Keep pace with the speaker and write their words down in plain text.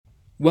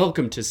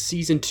Welcome to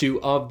Season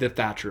 2 of The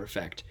Thatcher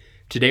Effect.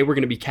 Today we're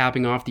going to be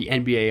capping off the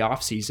NBA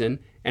offseason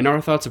and our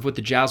thoughts of what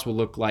the Jazz will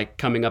look like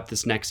coming up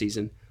this next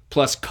season.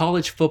 Plus,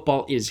 college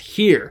football is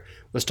here.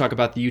 Let's talk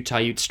about the Utah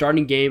Utes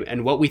starting game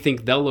and what we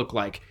think they'll look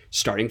like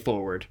starting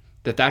forward.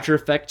 The Thatcher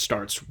Effect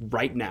starts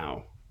right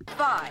now.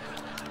 5,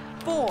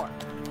 4,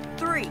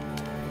 3,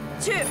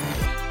 2.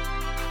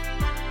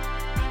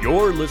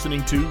 You're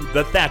listening to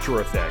The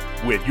Thatcher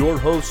Effect with your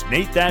hosts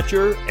Nate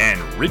Thatcher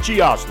and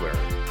Richie Osler.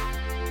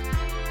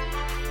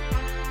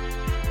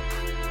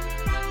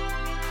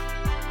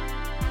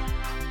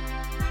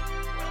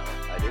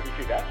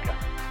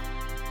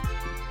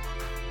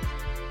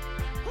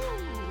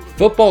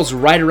 Football's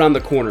right around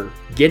the corner.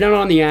 Get in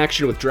on the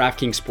action with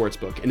DraftKings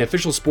Sportsbook, an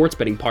official sports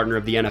betting partner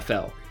of the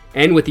NFL.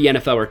 And with the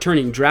NFL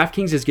returning,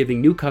 DraftKings is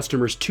giving new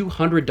customers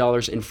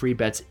 $200 in free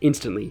bets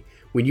instantly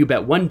when you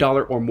bet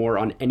 $1 or more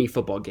on any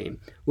football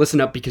game.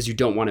 Listen up because you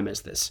don't want to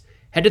miss this.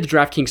 Head to the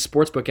DraftKings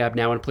Sportsbook app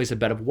now and place a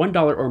bet of $1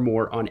 or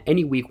more on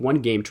any Week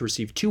 1 game to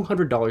receive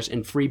 $200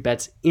 in free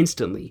bets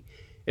instantly.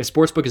 If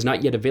Sportsbook is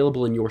not yet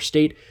available in your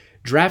state,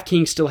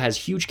 DraftKings still has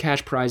huge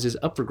cash prizes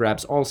up for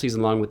grabs all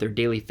season long with their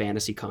daily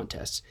fantasy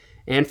contests.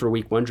 And for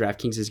Week 1,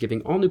 DraftKings is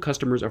giving all new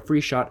customers a free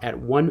shot at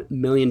 $1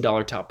 million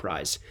top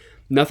prize.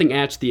 Nothing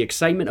adds to the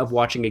excitement of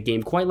watching a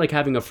game quite like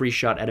having a free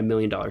shot at $1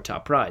 million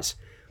top prize.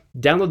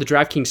 Download the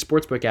DraftKings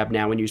Sportsbook app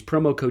now and use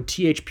promo code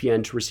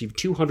THPN to receive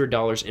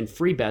 $200 in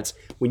free bets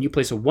when you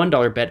place a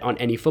 $1 bet on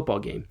any football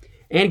game.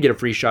 And get a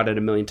free shot at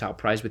 $1 million top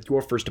prize with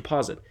your first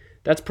deposit.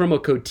 That's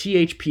promo code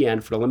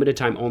THPN for a limited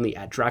time only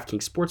at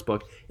DraftKings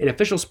Sportsbook, an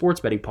official sports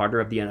betting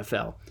partner of the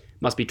NFL.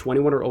 Must be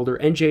 21 or older,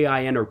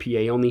 NJIN or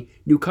PA only,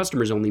 new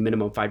customers only,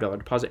 minimum $5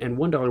 deposit, and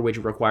 $1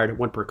 wager required,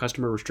 one per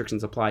customer.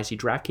 Restrictions apply. See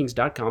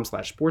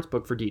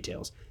DraftKings.com/sportsbook for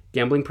details.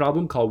 Gambling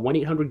problem? Call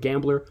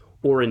 1-800-GAMBLER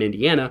or in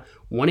Indiana,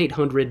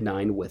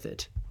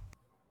 1-800-9-WITH-IT.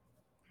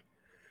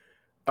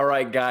 All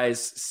right, guys,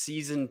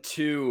 Season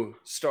 2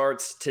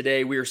 starts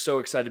today. We are so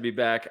excited to be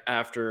back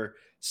after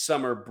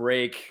summer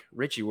break.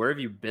 Richie, where have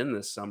you been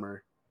this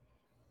summer?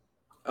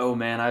 Oh,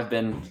 man, I've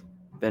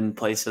been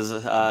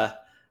places.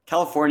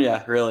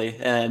 California, really,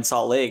 and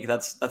Salt Lake.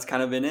 That's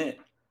kind of been it.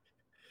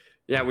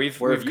 Yeah, we've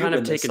kind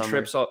of taken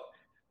trips.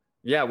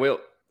 Yeah, well,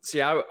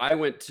 see, I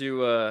went to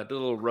did a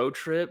little road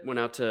trip.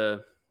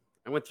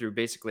 I went through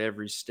basically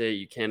every state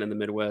you can in the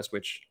Midwest,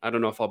 which I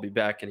don't know if I'll be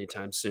back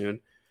anytime soon.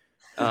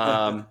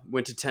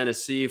 Went to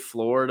Tennessee,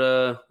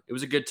 Florida. It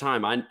was a good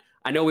time.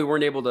 I know we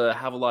weren't able to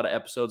have a lot of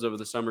episodes over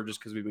the summer just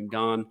because we've been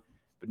gone,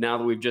 but now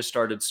that we've just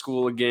started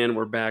school again,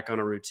 we're back on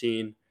a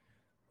routine.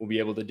 We'll be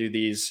able to do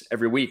these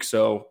every week.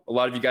 So a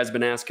lot of you guys have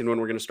been asking when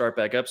we're going to start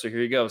back up. So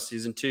here you go.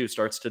 Season 2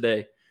 starts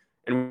today.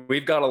 And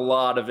we've got a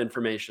lot of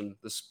information.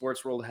 The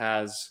sports world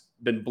has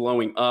been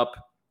blowing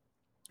up.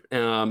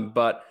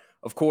 But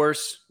of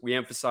course, we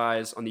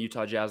emphasize on the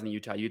Utah Jazz and the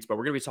Utah Utes, but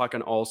we're going to be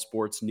talking all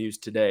sports news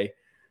today.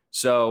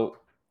 So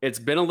it's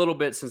been a little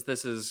bit since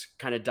this has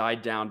kind of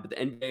died down, but the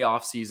NBA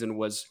offseason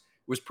was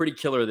pretty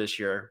killer this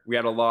year. We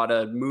had a lot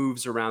of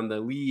moves around the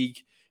league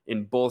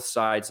in both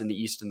sides in the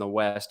East and the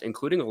West,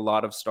 including a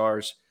lot of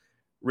stars.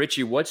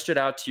 Richie, what stood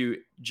out to you,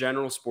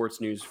 general sports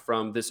news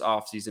from this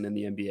offseason in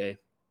the NBA?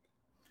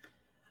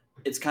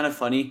 It's kind of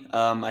funny.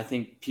 I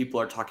think people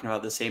are talking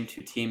about the same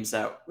two teams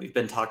that we've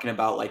been talking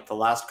about like the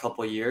last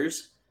couple of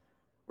years.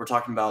 We're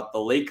talking about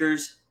the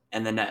Lakers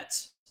and the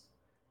Nets.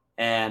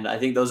 And I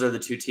think those are the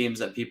two teams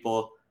that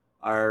people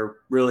are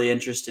really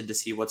interested to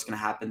see what's going to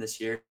happen this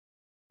year.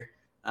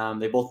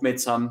 They both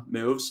made some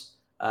moves.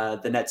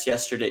 The Nets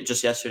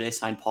just yesterday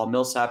signed Paul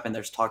Millsap, and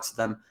there's talks of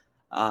them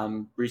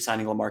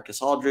re-signing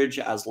LaMarcus Aldridge,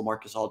 as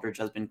LaMarcus Aldridge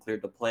has been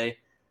cleared to play.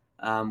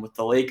 With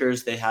the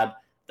Lakers, they had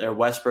their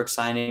Westbrook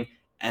signing,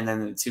 and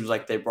then it seems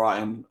like they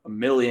brought in a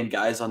million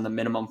guys on the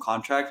minimum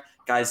contract,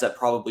 guys that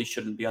probably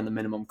shouldn't be on the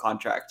minimum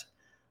contract.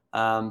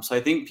 So I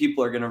think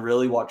people are going to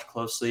really watch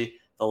closely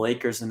the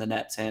Lakers and the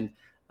Nets. And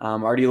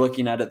already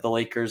looking at it, the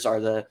Lakers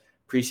are the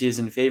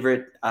preseason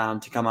favorite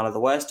to come out of the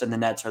West, and the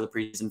Nets are the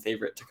preseason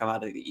favorite to come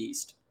out of the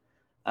East.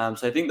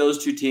 So I think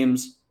those two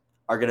teams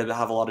are going to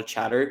have a lot of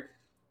chatter.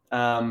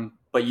 But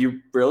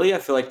I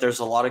feel like there's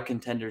a lot of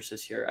contenders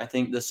this year. I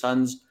think the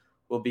Suns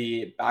will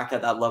be back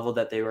at that level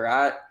that they were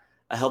at.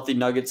 A healthy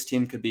Nuggets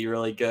team could be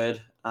really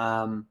good.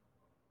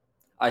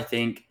 I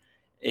think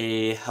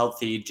a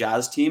healthy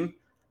Jazz team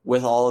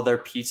with all of their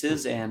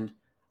pieces. And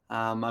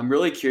I'm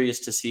really curious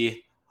to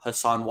see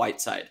Hassan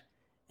Whiteside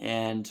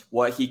and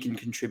what he can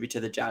contribute to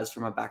the Jazz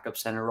from a backup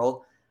center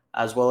role,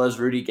 as well as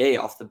Rudy Gay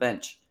off the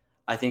bench.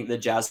 I think the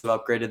Jazz have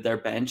upgraded their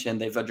bench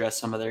and they've addressed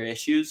some of their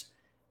issues.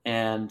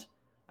 And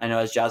I know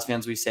as Jazz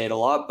fans, we say it a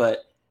lot, but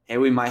hey,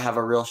 we might have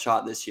a real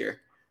shot this year.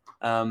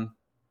 And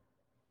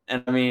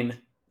I mean,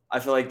 I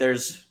feel like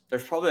there's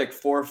probably like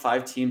 4 or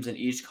 5 teams in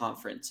each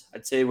conference.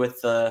 I'd say with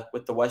the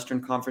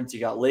Western Conference, you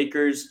got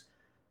Lakers,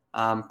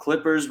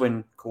 Clippers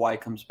when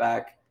Kawhi comes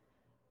back,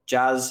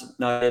 Jazz,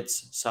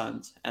 Nuggets,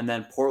 Suns, and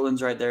then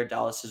Portland's right there,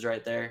 Dallas is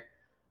right there.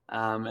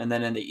 And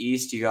then in the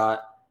East, you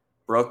got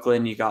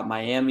Brooklyn, you got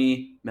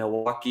Miami,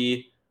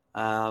 Milwaukee.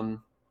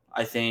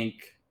 I think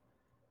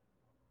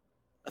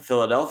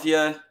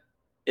Philadelphia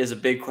is a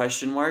big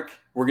question mark.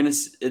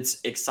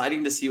 It's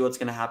exciting to see what's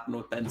gonna happen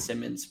with Ben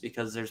Simmons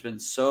because there's been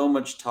so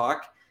much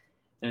talk,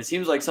 and it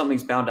seems like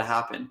something's bound to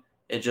happen.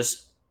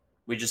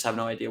 We just have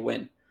no idea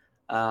when.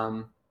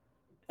 And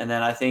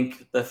then I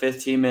think the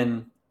fifth team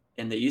in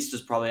the East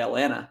is probably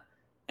Atlanta.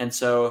 And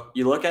so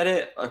you look at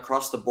it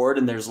across the board,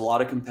 and there's a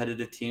lot of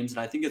competitive teams, and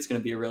I think it's going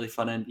to be a really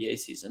fun NBA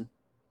season.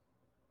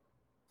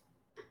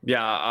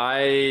 Yeah,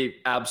 I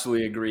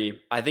absolutely agree.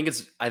 I think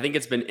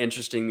it's been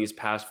interesting these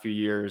past few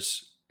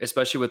years,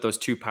 especially with those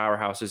two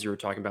powerhouses you were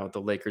talking about with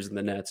the Lakers and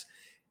the Nets.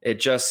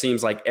 It just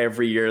seems like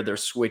every year they're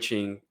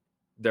switching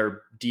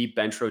their deep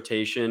bench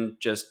rotation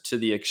just to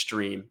the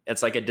extreme.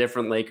 It's like a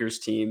different Lakers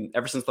team.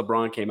 Ever since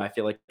LeBron came, I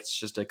feel like it's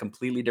just a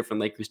completely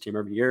different Lakers team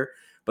every year,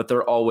 but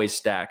they're always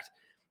stacked.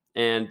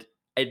 And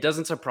it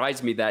doesn't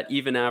surprise me that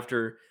even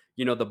after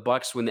the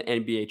Bucks win the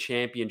NBA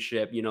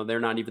championship, they're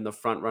not even the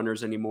front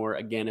runners anymore.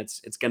 Again,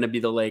 it's going to be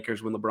the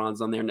Lakers when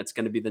LeBron's on there, and it's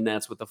going to be the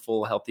Nets with the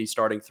full healthy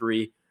starting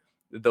three,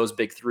 those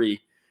big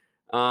three.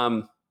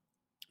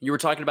 You were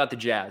talking about the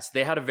Jazz.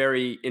 They had a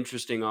very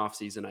interesting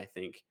offseason, I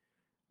think.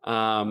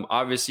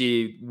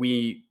 Obviously,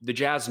 the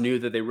Jazz knew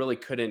that they really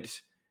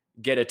couldn't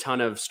get a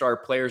ton of star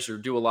players or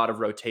do a lot of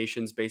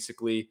rotations,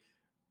 basically.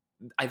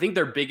 I think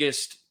their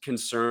biggest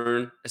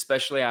concern,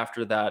 especially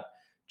after that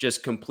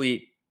just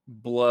complete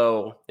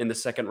blow in the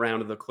second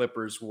round of the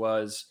Clippers,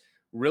 was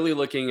really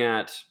looking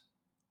at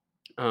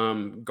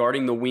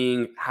guarding the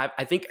wing.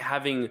 I think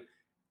having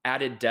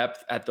added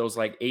depth at those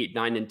like 8,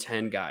 9, and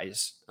 10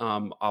 guys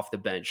off the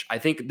bench. I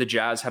think the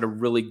Jazz had a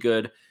really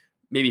good,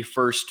 maybe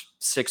first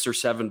 6 or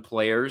 7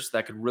 players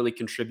that could really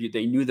contribute.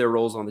 They knew their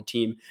roles on the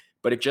team,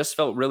 but it just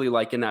felt really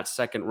like in that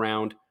second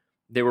round,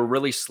 they were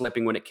really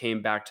slipping when it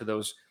came back to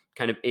those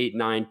kind of 8,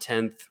 9,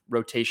 10th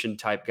rotation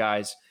type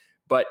guys.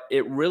 But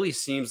it really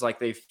seems like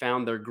they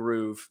found their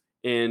groove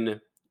in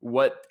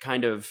what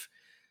kind of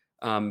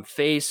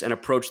face and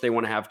approach they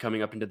want to have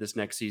coming up into this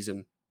next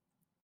season.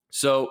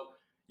 So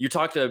you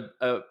talked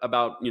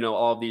about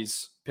all of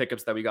these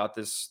pickups that we got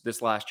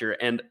this last year,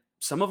 and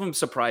some of them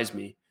surprised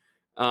me.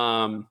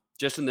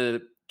 Just in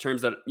the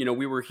terms that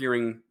we were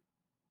hearing,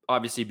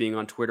 obviously being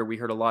on Twitter, we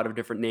heard a lot of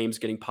different names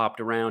getting popped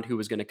around, who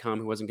was going to come,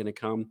 who wasn't going to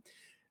come.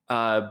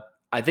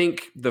 I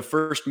think the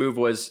first move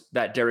was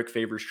that Derek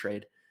Favors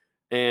trade.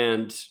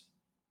 And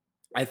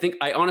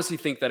I honestly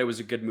think that it was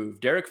a good move.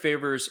 Derek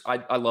Favors,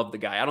 I love the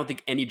guy. I don't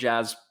think any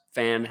Jazz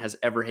fan has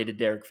ever hated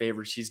Derek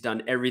Favors. He's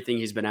done everything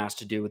he's been asked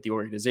to do with the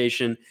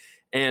organization.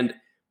 And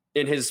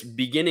in his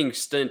beginning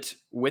stint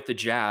with the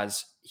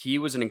Jazz, he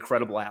was an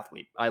incredible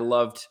athlete. I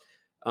loved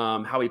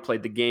how he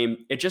played the game.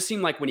 It just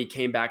seemed like when he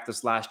came back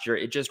this last year,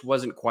 it just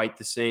wasn't quite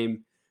the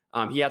same.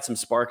 He had some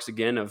sparks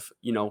again of,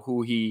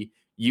 who he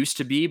used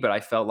to be, but I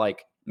felt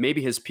like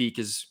maybe his peak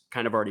is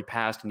kind of already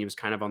passed and he was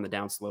kind of on the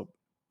downslope.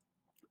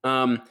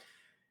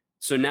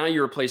 So now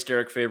you replace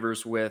Derek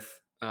Favors with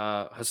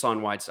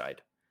Hassan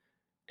Whiteside.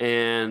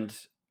 And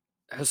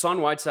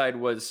Hassan Whiteside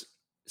was,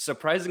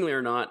 surprisingly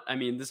or not, I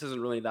mean, this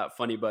isn't really that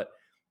funny, but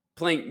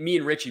me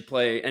and Richie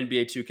play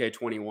NBA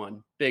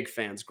 2K21. Big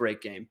fans,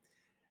 great game.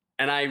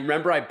 And I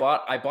remember I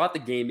bought the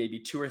game maybe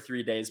 2 or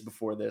 3 days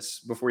before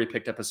he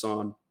picked up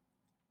Hassan.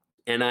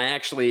 And I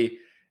actually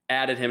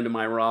added him to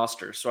my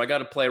roster. So I got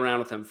to play around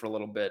with him for a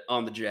little bit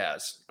on the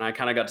Jazz. And I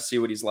kind of got to see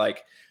what he's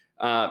like.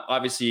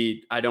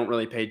 Obviously, I don't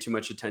really pay too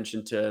much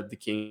attention to the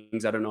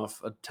Kings. I don't know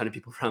if a ton of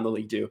people around the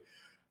league do.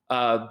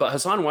 But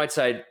Hassan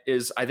Whiteside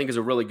I think is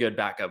a really good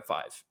backup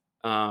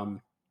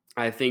 5.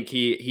 I think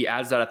he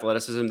adds that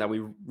athleticism that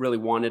we really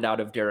wanted out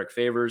of Derek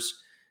Favors.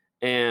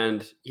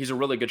 And he's a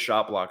really good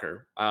shot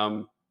blocker.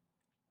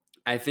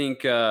 I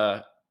think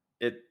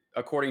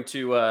according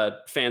to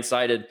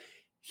Fansided,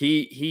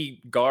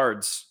 he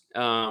guards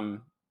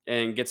and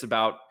gets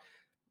about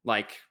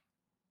like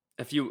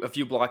a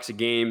few blocks a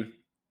game,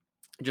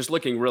 just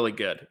looking really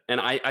good. And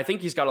I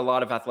think he's got a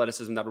lot of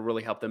athleticism that will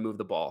really help them move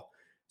the ball.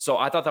 So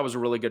I thought that was a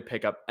really good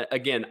pickup.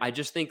 Again, I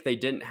just think they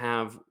didn't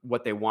have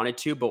what they wanted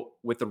to, but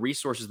with the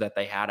resources that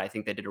they had, I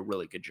think they did a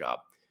really good job.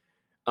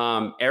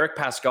 Eric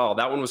Pascal,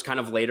 that one was kind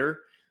of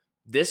later.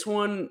 This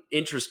one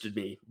interested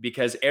me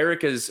because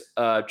Eric is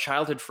a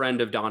childhood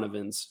friend of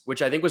Donovan's,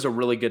 which I think was a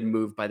really good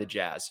move by the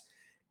Jazz.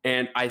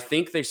 And I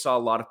think they saw a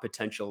lot of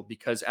potential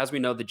because, as we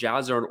know, the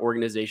Jazz are an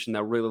organization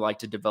that really like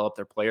to develop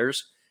their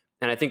players.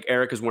 And I think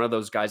Eric is one of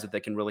those guys that they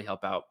can really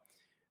help out.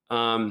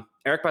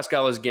 Eric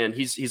Pascal is, again,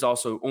 he's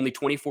also only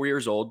 24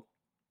 years old.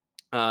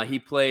 He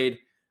played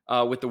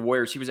with the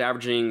Warriors. He was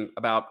averaging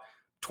about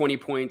 20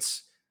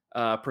 points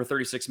per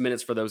 36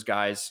 minutes for those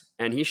guys.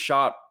 And he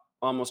shot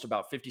almost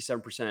about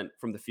 57%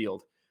 from the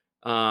field.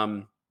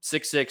 6'6",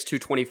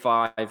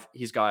 225.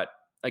 He's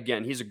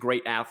a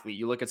great athlete.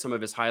 You look at some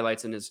of his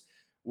highlights and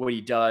what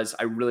he does.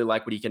 I really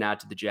like what he can add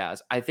to the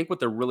Jazz. I think what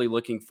they're really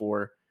looking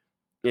for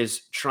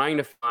is trying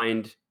to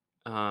find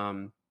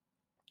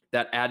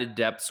that added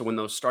depth. So when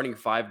those starting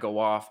 5 go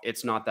off,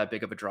 it's not that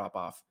big of a drop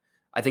off.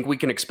 I think we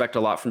can expect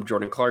a lot from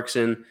Jordan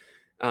Clarkson.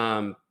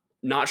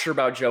 Not sure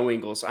about Joe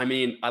Ingles. I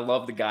mean, I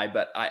love the guy,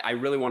 but I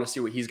really want to see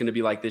what he's going to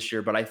be like this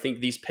year. But I think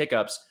these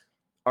pickups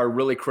are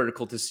really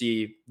critical to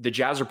see. The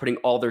Jazz are putting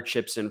all their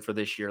chips in for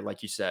this year,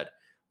 like you said.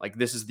 Like,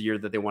 this is the year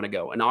that they want to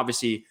go. And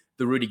obviously,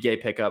 the Rudy Gay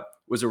pickup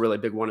was a really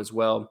big one as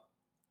well,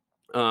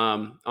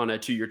 on a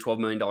 2-year, $12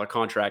 million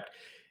contract.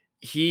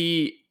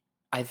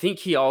 I think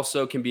he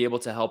also can be able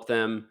to help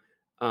them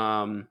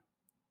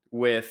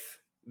with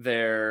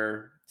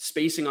their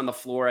spacing on the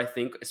floor, I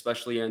think,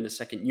 especially in the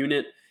second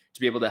unit, to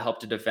be able to help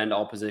to defend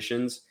all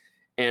positions.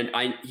 And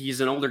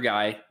he's an older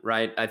guy,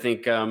 right? I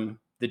think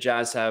the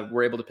Jazz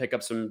were able to pick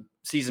up some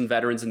seasoned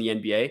veterans in the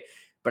NBA.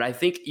 But I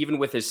think even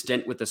with his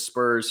stint with the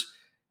Spurs,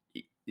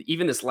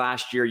 even this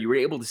last year, you were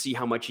able to see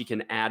how much he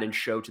can add and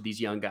show to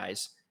these young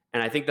guys.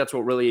 And I think that's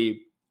what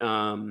really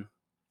kind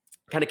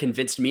of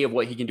convinced me of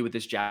what he can do with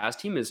this Jazz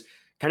team, is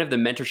kind of the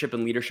mentorship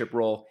and leadership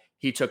role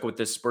he took with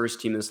this Spurs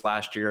team this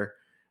last year.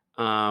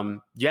 Do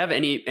you have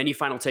any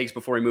final takes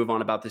before we move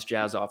on about this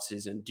Jazz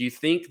offseason? Do you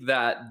think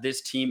that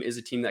this team is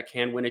a team that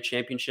can win a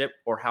championship,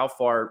 or how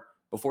far,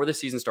 before the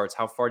season starts,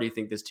 how far do you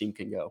think this team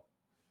can go?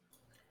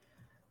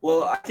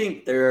 Well, I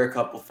think there are a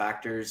couple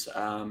factors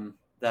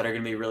that are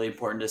going to be really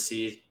important to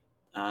see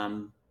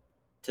to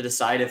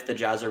decide if the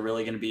Jazz are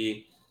really going to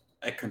be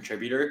a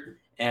contributor,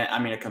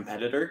 and a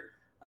competitor.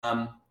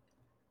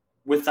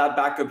 With that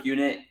backup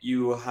unit,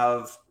 you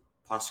have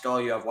Pascal,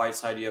 you have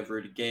Whiteside, you have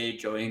Rudy Gay,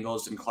 Joe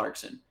Ingles, and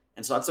Clarkson.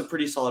 And so that's a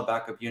pretty solid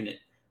backup unit.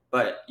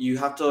 But you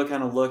have to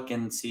kind of look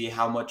and see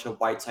how much of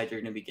Whiteside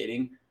you're going to be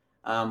getting.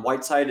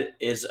 Whiteside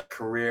is a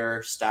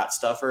career stat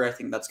stuffer. I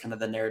think that's kind of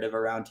the narrative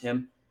around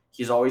him.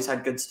 He's always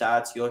had good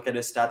stats. You look at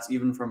his stats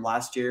even from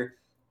last year,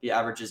 he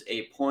averages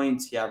 8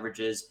 points. He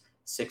averages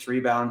 6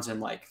 rebounds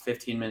in like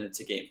 15 minutes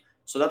a game.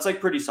 So that's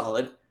like pretty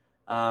solid.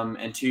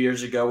 And 2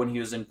 years ago when he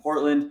was in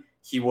Portland,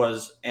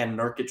 and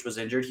Nurkic was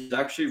injured, he's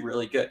actually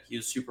really good. He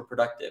was super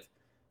productive.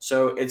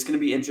 So it's going to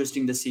be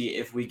interesting to see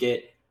if we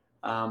get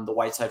the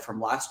Whiteside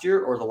from last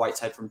year or the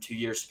Whiteside from 2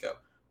 years ago,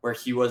 where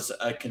he was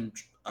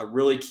a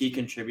really key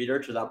contributor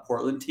to that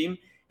Portland team,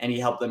 and he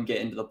helped them get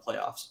into the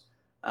playoffs.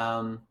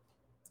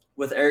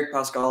 With Eric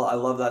Pascal, I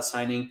love that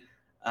signing.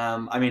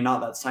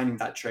 Not that signing,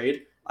 that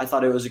trade. I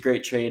thought it was a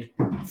great trade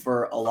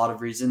for a lot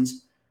of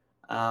reasons.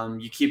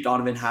 You keep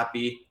Donovan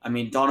happy.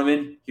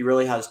 Donovan, he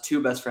really has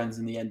 2 best friends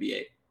in the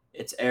NBA.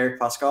 It's Eric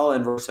Pascal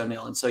and Royce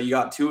O'Neal. And so you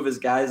got 2 of his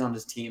guys on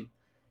his team.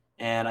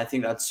 And I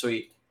think that's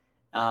sweet.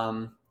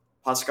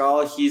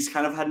 Pascal, he's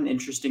kind of had an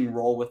interesting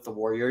role with the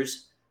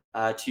Warriors.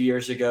 2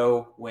 years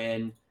ago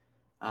when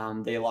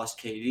they lost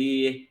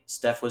KD,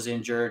 Steph was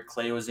injured,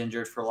 Klay was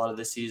injured for a lot of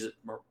the season,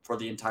 for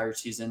the entire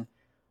season.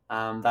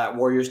 That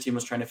Warriors team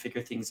was trying to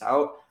figure things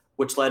out,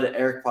 which led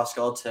Eric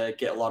Pascal to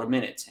get a lot of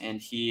minutes.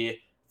 And he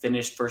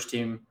finished first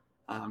team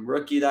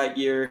rookie that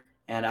year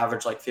and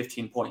averaged like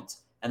 15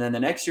 points. And then the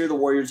next year, the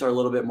Warriors are a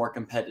little bit more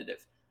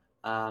competitive.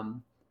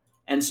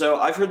 And so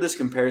I've heard this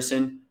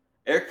comparison.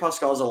 Eric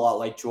Pascal is a lot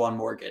like Juwan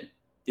Morgan.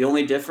 The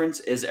only difference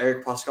is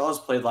Eric Pascal has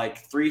played like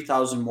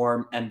 3,000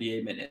 more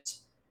NBA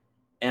minutes.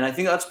 And I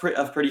think that's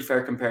a pretty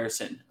fair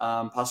comparison.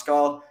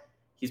 Pascal,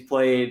 he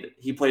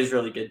plays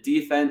really good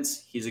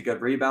defense. He's a good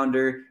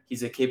rebounder.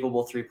 He's a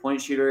capable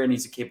three-point shooter, and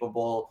he's a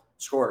capable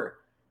scorer.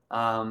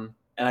 And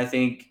I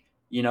think,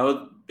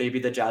 maybe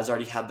the Jazz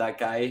already had that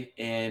guy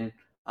in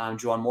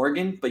Juwan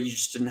Morgan, but you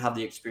just didn't have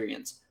the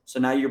experience. So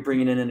now you're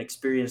bringing in an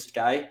experienced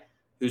guy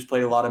who's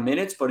played a lot of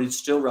minutes, but he's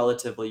still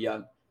relatively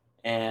young.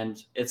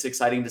 And it's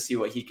exciting to see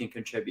what he can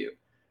contribute.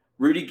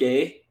 Rudy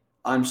Gay,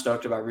 I'm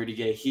stoked about Rudy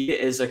Gay.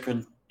 He's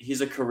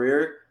a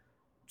career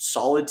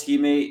solid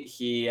teammate.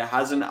 He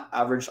hasn't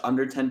averaged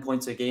under 10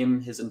 points a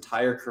game his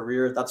entire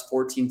career. That's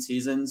 14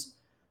 seasons.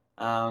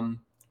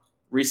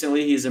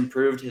 Recently, he's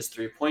improved his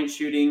three-point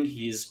shooting.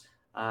 He's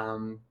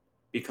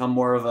become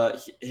more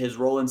of his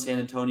role in San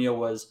Antonio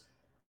was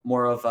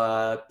more of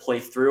a play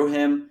through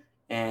him,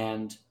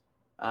 and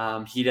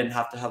he didn't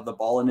have to have the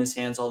ball in his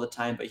hands all the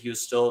time, but he was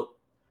still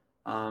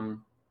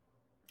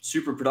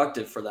super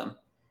productive for them.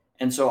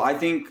 And so I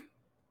think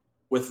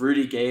with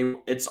Rudy Gay,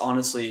 it's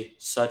honestly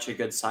such a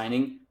good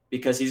signing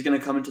because he's going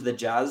to come into the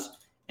Jazz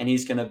and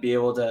he's going to be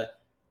able to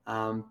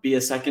be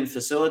a second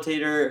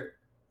facilitator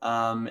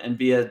and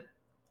be a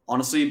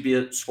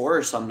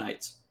scorer some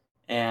nights.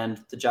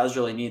 And the Jazz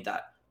really need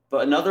that.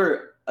 But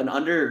an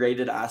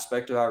underrated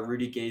aspect about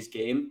Rudy Gay's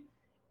game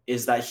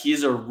is that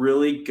he's a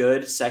really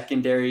good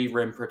secondary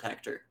rim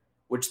protector,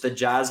 which the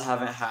Jazz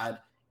haven't had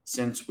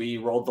since we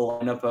rolled the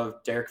lineup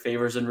of Derek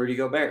Favors and Rudy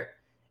Gobert.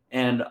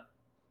 And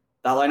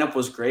that lineup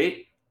was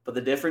great, but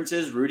the difference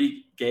is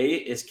Rudy Gay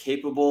is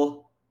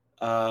capable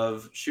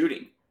of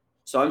shooting.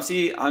 So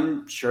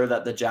I'm sure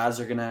that the Jazz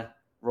are going to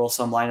roll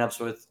some lineups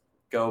with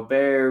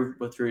Gobert,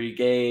 with Rudy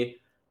Gay,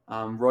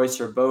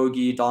 Royce or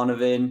Bogey,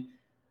 Donovan,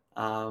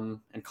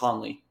 and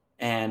Conley.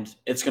 And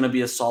it's going to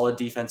be a solid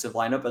defensive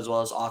lineup as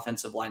well as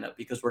offensive lineup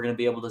because we're going to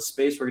be able to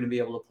space, we're going to be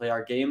able to play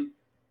our game,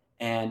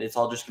 and it's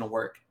all just going to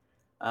work.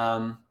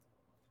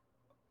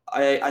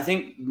 I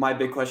think my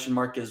big question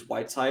mark is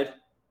Whiteside,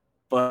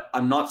 but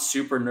I'm not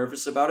super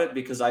nervous about it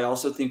because I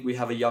also think we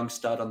have a young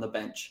stud on the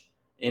bench.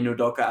 in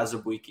Udoka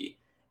Azubuike.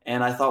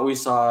 And I thought we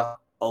saw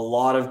a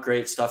lot of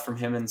great stuff from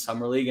him in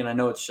Summer League. And I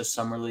know it's just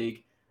Summer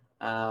League.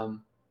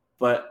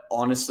 But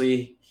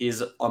honestly,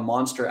 he's a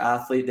monster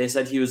athlete. They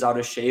said he was out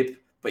of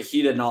shape, but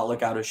he did not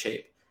look out of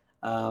shape.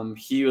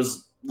 He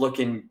was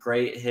looking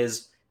great.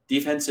 His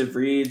defensive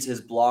reads,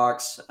 his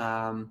blocks,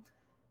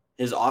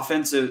 his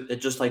offensive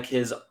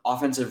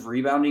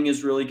rebounding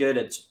is really good.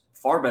 It's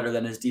far better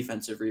than his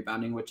defensive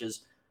rebounding, which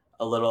is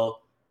a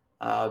little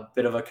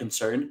bit of a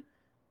concern.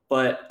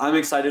 But I'm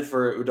excited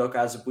for Udoka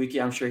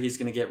Azubuike. I'm sure he's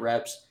going to get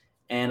reps.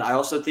 And I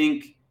also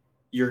think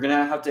you're going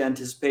to have to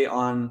anticipate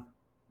on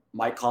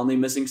Mike Conley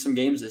missing some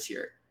games this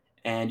year.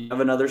 And you have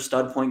another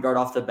stud point guard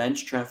off the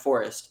bench, Trent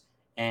Forrest.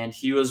 And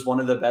he was one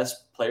of the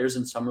best players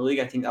in Summer League.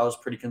 I think that was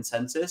pretty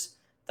consensus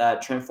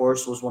that Trent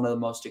Forrest was one of the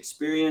most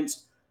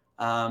experienced.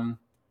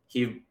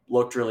 He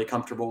looked really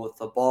comfortable with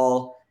the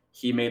ball.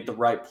 He made the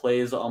right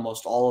plays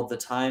almost all of the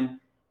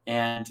time.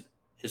 And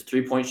his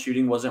three-point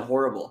shooting wasn't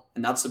horrible.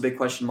 And that's the big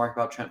question mark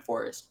about Trent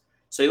Forrest.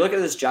 So you look at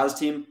this Jazz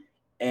team,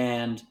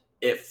 and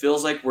it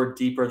feels like we're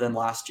deeper than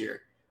last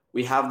year.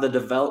 We got the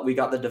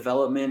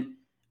development.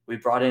 We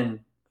brought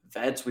in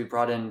vets. We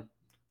brought in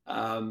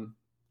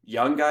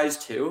young guys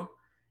too.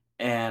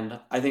 And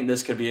I think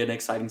this could be an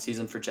exciting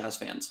season for Jazz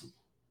fans.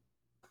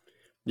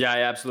 Yeah, I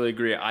absolutely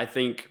agree. I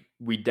think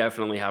we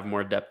definitely have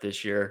more depth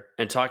this year.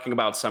 And talking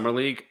about Summer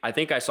League, I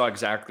think I saw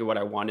exactly what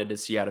I wanted to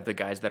see out of the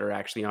guys that are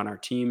actually on our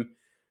team.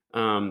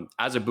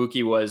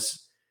 Azubuike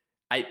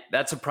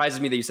that surprises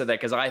me that you said that,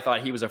 because I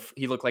thought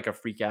he looked like a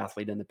freak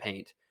athlete in the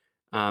paint.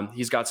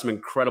 He's got some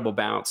incredible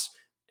bounce,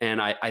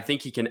 and I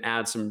think he can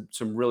add some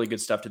really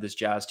good stuff to this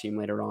Jazz team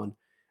later on.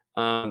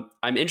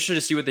 I'm interested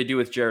to see what they do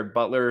with Jared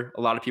Butler.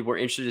 A lot of people were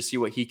interested to see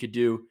what he could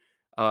do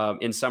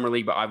in Summer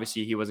League, but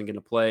obviously he wasn't going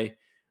to play.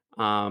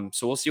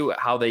 So we'll see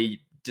how they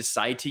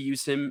decide to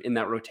use him in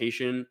that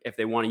rotation, if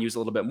they want to use a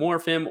little bit more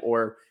of him,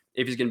 or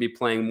if he's going to be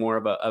playing more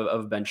of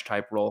a bench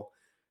type role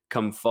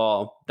come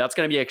fall. That's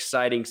going to be an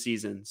exciting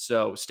season.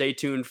 So stay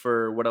tuned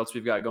for what else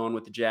we've got going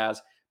with the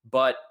Jazz.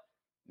 But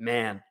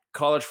man,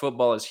 college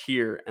football is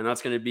here, and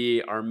that's going to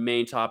be our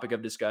main topic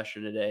of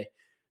discussion today.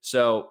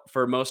 So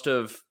for most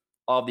of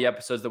all of the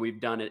episodes that we've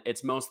done,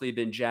 it's mostly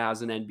been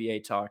Jazz and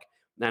NBA talk.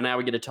 Now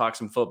we get to talk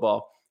some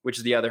football, which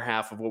is the other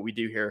half of what we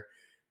do here.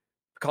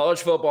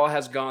 College football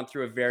has gone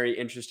through a very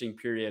interesting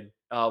period.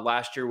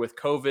 Last year with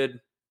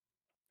COVID,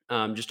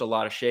 just a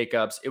lot of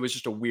shakeups. It was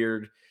just a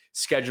weird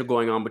schedule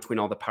going on between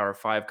all the Power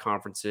 5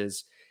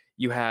 conferences.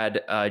 You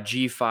had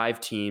G5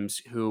 teams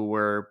who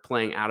were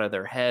playing out of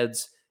their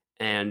heads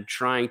and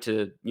trying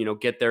to,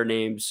 get their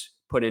names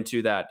put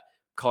into that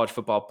college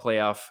football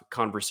playoff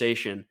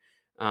conversation.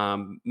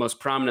 Most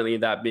prominently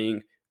that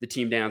being the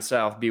team down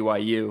south,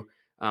 BYU,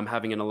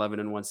 having an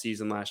 11-1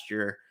 season last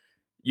year.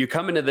 You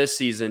come into this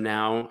season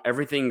now,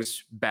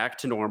 everything's back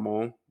to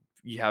normal.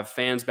 You have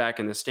fans back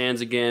in the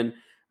stands again,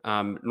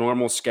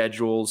 normal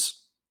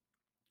schedules,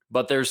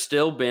 but there's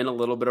still been a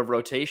little bit of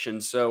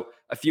rotation. So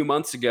a few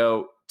months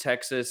ago,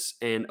 Texas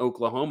and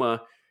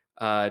Oklahoma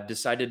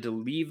decided to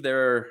leave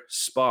their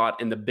spot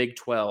in the Big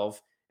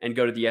 12 and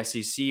go to the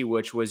SEC,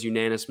 which was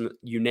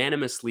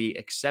unanimously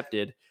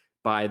accepted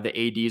by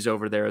the ADs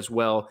over there as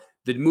well.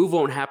 The move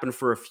won't happen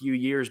for a few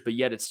years, but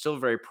yet it's still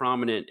very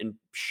prominent in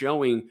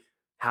showing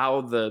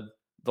how the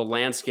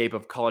landscape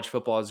of college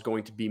football is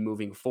going to be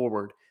moving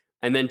forward.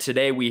 And then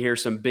today we hear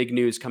some big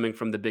news coming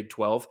from the Big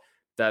 12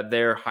 that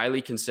they're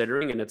highly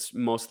considering, and it's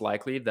most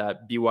likely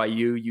that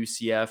BYU,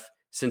 UCF,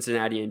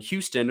 Cincinnati, and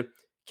Houston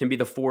can be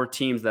the 4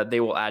 teams that they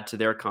will add to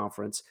their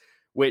conference,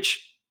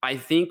 which I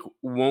think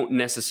won't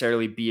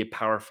necessarily be a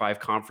Power 5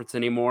 conference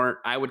anymore.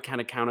 I would kind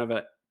of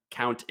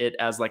count it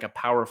as like a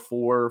Power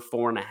 4,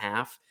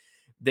 4.5.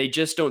 They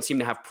just don't seem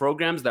to have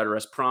programs that are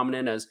as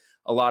prominent as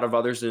a lot of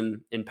others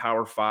in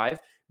Power 5,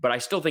 but I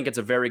still think it's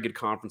a very good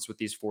conference with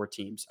these 4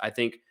 teams. I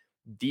think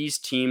these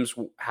teams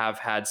have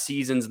had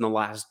seasons in the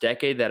last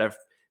decade that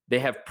they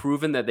have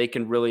proven that they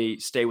can really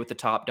stay with the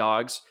top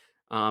dogs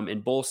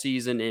in bowl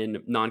season,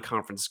 in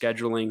non-conference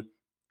scheduling.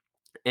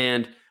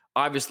 And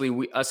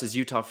obviously us as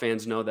Utah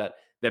fans know that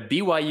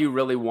BYU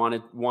really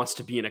wants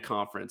to be in a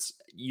conference.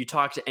 You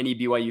talk to any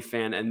BYU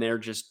fan and they're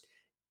just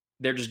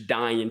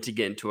dying to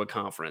get into a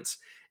conference.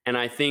 And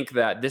I think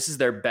that this is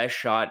their best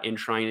shot in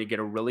trying to get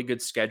a really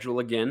good schedule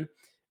again,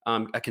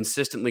 a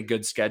consistently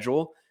good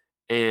schedule,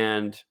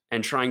 and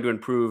trying to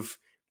improve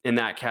in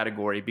that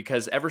category.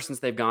 Because ever since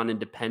they've gone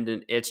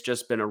independent, it's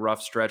just been a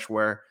rough stretch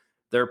where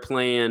they're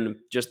playing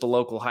just the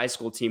local high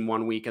school team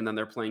one week and then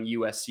they're playing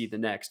USC the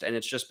next. And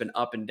it's just been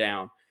up and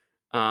down.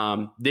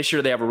 This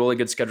year they have a really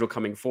good schedule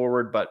coming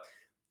forward, but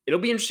it'll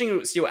be interesting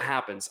to see what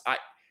happens.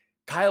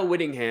 Kyle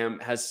Whittingham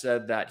has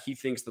said that he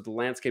thinks that the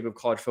landscape of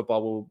college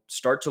football will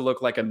start to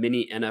look like a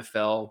mini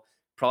NFL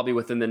probably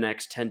within the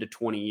next 10 to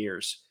 20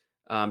 years,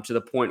 to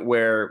the point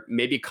where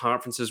maybe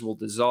conferences will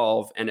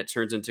dissolve and it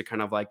turns into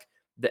kind of like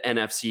the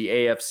NFC,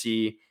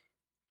 AFC,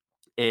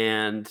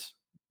 and,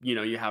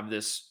 you have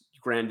this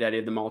granddaddy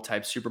of them all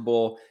type Super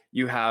Bowl.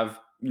 You have,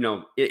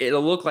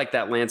 it'll look like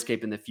that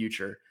landscape in the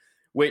future,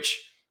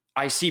 which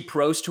I see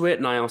pros to it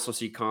and I also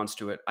see cons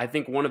to it. I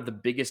think one of the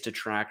biggest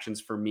attractions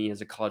for me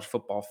as a college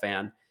football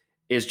fan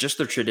is just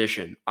the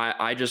tradition.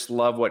 I just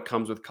love what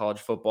comes with college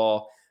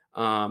football.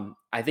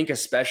 I think,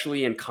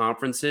 especially in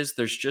conferences,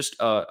 there's just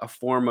a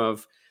form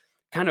of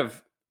kind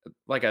of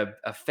like a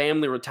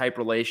family type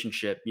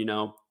relationship.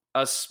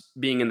 Us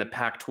being in the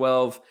Pac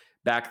 12,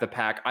 back the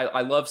Pac.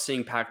 I love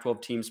seeing Pac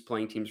 12 teams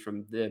playing teams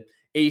from the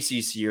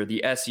ACC or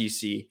the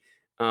SEC.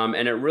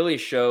 And it really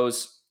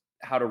shows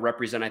how to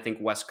represent, I think,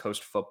 West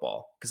Coast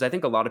football, because I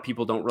think a lot of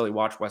people don't really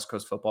watch West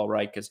Coast football,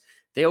 right? Because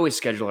they always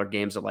schedule our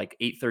games at like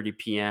 8:30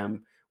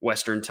 p.m.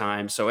 Western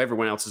time, so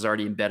everyone else is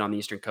already in bed on the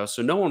Eastern Coast,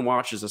 so no one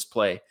watches us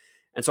play.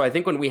 And so I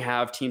think when we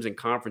have teams and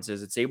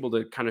conferences, it's able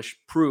to kind of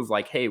prove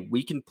like, hey,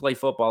 we can play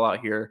football out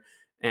here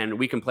and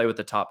we can play with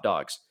the top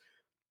dogs.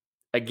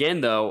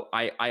 Again, though,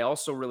 I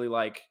also really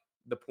like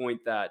the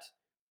point that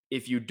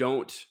if you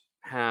don't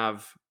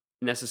have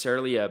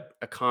necessarily a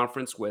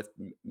conference with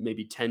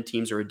maybe 10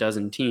 teams or a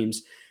dozen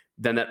teams,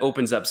 then that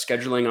opens up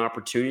scheduling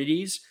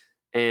opportunities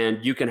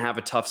and you can have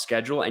a tough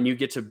schedule and you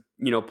get to,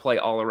 play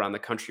all around the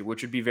country,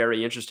 which would be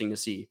very interesting to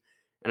see.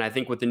 And I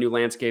think with the new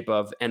landscape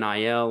of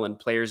NIL and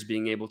players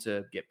being able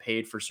to get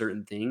paid for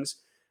certain things,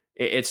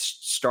 it's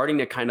starting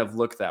to kind of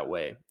look that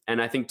way. And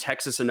I think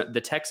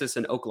the Texas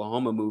and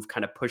Oklahoma move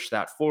kind of pushed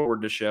that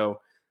forward to show,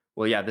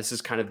 well, yeah, this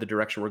is kind of the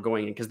direction we're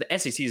going in, because the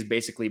SEC is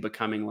basically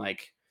becoming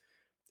like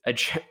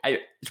to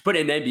put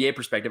it in NBA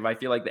perspective, I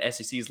feel like the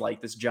SEC is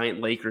like this giant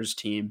Lakers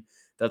team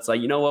that's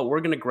like, you know what, we're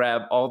going to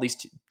grab all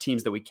these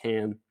teams that we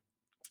can,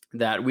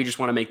 that we just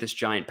want to make this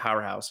giant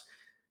powerhouse.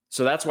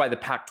 So that's why the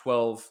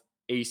Pac-12,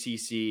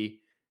 ACC,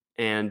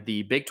 and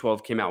the Big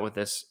 12 came out with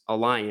this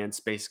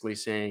alliance, basically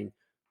saying,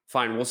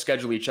 fine, we'll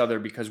schedule each other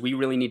because we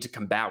really need to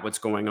combat what's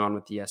going on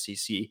with the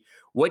SEC.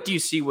 What do you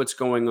see what's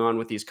going on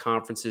with these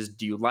conferences?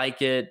 Do you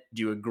like it?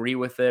 Do you agree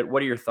with it?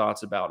 What are your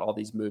thoughts about all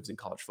these moves in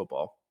college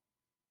football?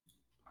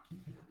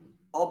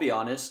 I'll be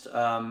honest.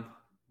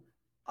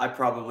 I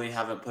probably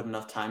haven't put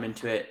enough time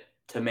into it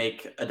to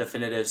make a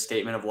definitive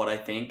statement of what I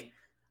think,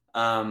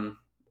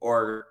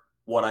 or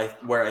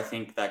where I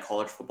think that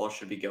college football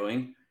should be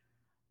going.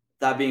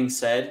 That being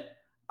said,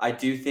 I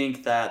do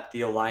think that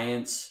the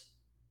alliance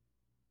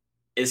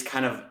is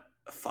kind of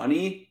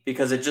funny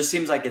because it just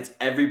seems like it's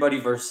everybody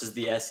versus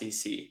the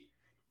SEC,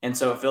 and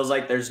so it feels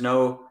like there's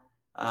no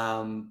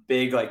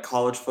big like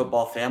college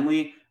football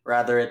family.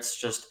 Rather, it's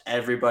just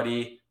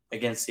everybody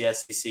against the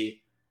SEC.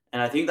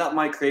 And I think that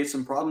might create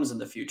some problems in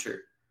the future.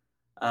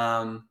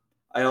 I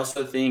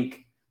also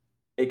think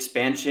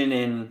expansion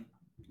in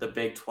the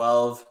Big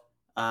 12,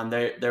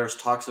 there was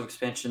talks of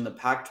expansion in the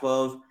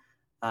Pac-12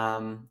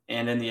 and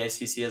in the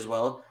ACC as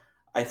well.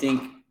 I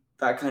think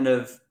that kind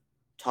of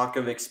talk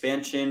of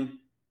expansion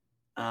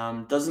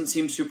doesn't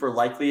seem super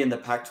likely in the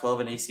Pac-12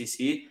 and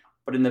ACC,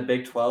 but in the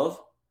Big 12,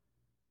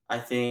 I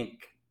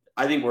think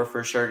we're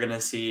for sure going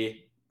to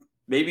see,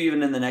 maybe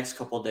even in the next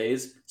couple of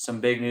days, some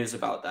big news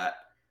about that.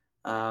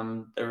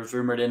 There was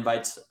rumored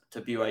invites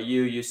to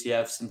BYU,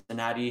 UCF,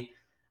 Cincinnati.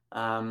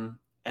 And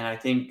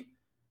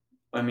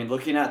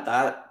looking at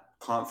that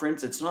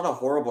conference, it's not a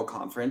horrible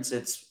conference.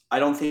 I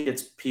don't think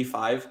it's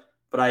P5,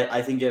 but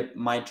I think it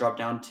might drop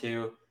down,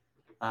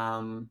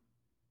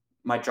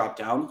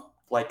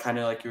 like kind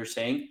of like you were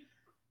saying.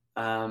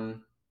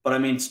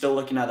 But still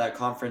looking at that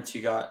conference,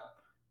 you got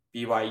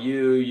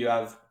BYU, you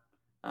have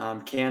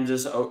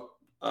Kansas,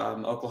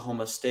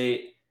 Oklahoma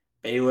State,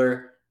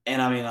 Baylor. And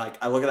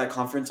I look at that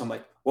conference, I'm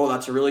like, whoa,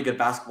 that's a really good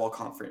basketball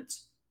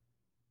conference,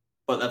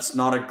 but that's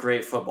not a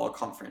great football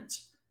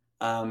conference.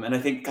 And I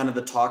think kind of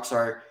the talks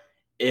are,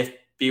 if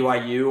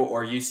BYU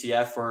or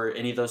UCF or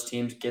any of those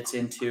teams gets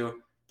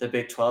into the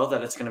Big 12,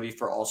 that it's going to be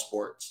for all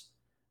sports.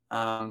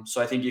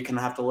 So I think you can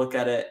have to look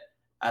at it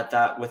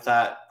with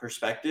that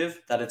perspective,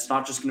 that it's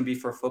not just going to be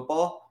for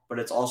football, but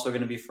it's also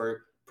going to be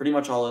for pretty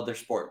much all other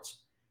sports.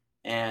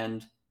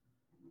 And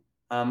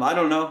I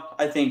don't know.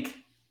 I think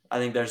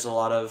there's a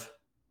lot of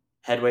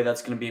headway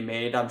that's going to be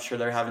made. I'm sure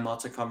they're having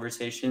lots of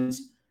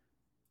conversations,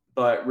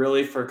 but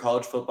really for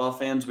college football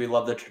fans, we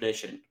love the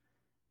tradition.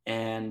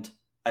 And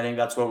I think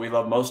that's what we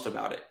love most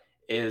about it,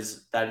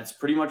 is that it's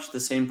pretty much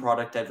the same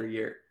product every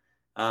year.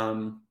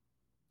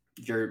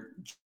 You're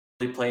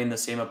playing the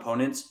same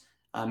opponents,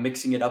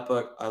 mixing it up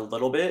a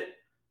little bit,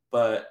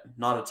 but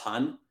not a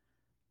ton.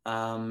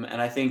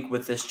 And I think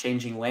with this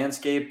changing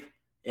landscape,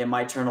 it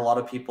might turn a lot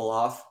of people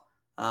off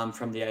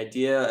from the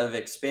idea of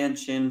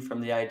expansion, from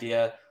the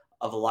idea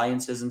of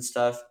alliances and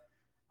stuff.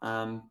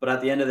 But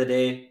at the end of the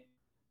day,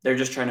 they're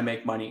just trying to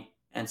make money.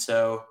 And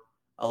so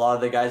a lot of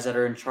the guys that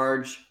are in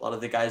charge, a lot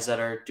of the guys that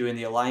are doing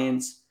the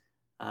alliance,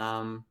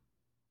 you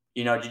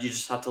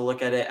just have to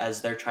look at it as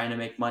they're trying to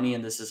make money,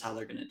 and this is how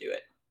they're going to do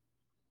it.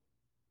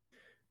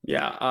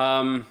 Yeah.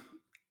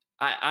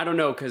 I don't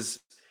know, because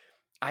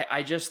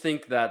I just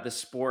think that the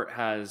sport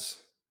has,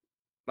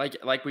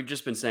 like we've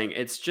just been saying,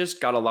 it's just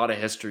got a lot of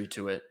history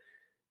to it.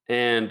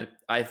 And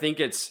I think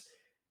it's,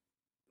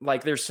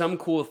 like, there's some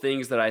cool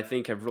things that I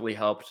think have really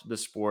helped the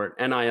sport,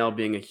 NIL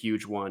being a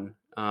huge one,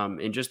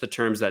 in just the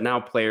terms that now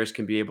players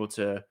can be able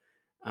to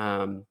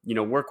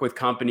work with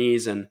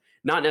companies and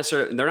not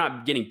necessarily, they're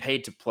not getting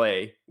paid to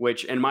play,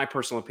 which in my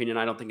personal opinion,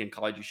 I don't think in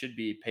college you should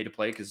be paid to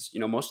play because,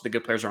 most of the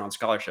good players are on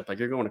scholarship. Like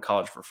you're going to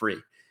college for free.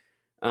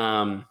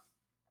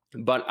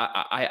 But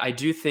I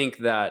do think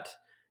that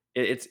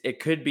it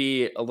could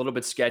be a little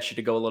bit sketchy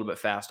to go a little bit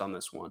fast on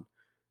this one.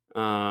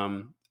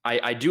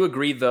 I do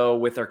agree though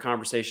with our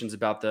conversations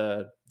about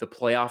the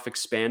playoff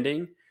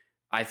expanding.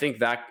 I think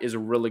that is a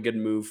really good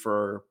move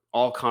for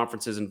all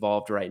conferences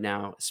involved right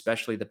now,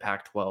 especially the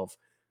Pac-12.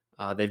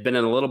 They've been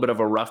in a little bit of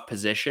a rough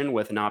position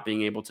with not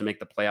being able to make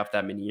the playoff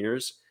that many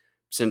years.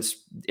 Since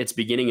its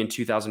beginning in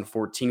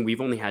 2014, we've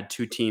only had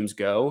 2 teams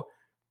go,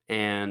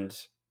 and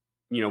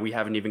we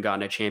haven't even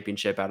gotten a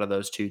championship out of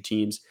those 2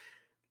 teams.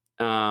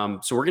 So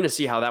we're going to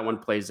see how that one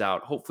plays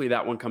out. Hopefully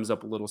that one comes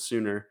up a little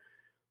sooner.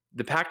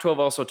 The Pac-12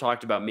 also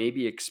talked about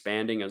maybe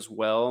expanding as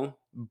well,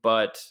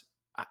 but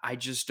I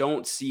just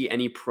don't see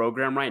any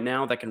program right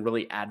now that can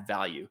really add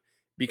value.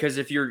 Because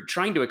if you're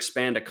trying to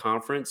expand a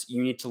conference,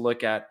 you need to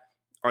look at,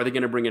 are they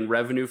going to bring in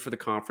revenue for the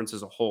conference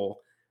as a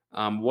whole?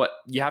 What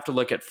you have to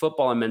look at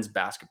football and men's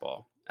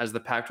basketball. As the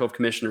Pac-12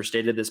 commissioner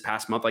stated this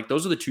past month, like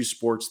those are the 2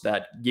 sports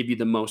that give you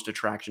the most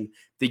attraction.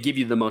 They give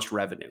you the most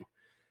revenue.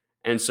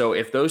 And so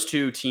if those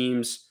 2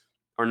 teams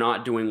are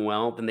not doing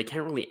well, then they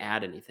can't really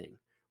add anything.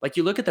 Like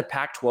you look at the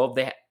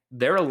Pac-12,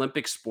 their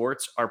Olympic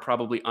sports are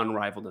probably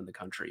unrivaled in the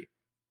country.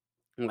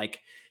 Like,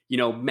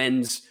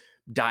 men's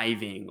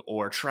diving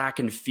or track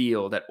and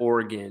field at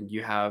Oregon.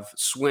 You have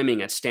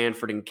swimming at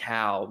Stanford and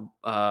Cal.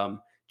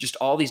 Just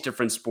all these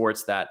different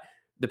sports that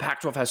the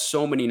Pac-12 has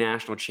so many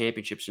national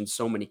championships in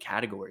so many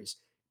categories,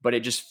 but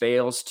it just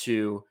fails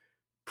to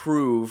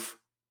prove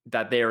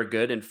that they are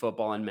good in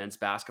football and men's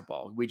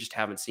basketball. We just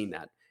haven't seen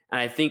that.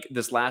 And I think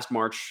this last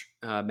March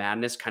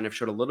Madness kind of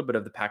showed a little bit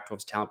of the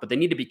Pac-12's talent, but they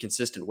need to be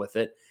consistent with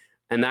it.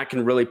 And that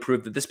can really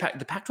prove that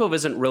the Pac-12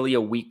 isn't really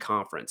a weak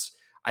conference.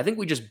 I think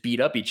we just beat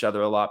up each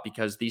other a lot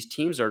because these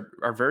teams are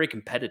very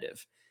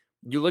competitive.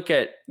 You look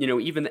at,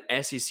 even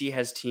the SEC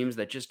has teams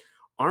that just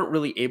aren't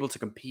really able to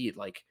compete,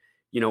 like,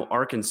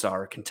 Arkansas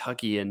or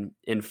Kentucky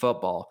in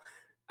football.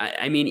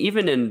 I mean,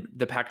 even in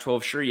the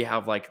Pac-12, sure, you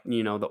have like,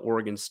 the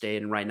Oregon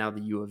State and right now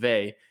the U of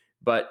A,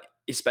 but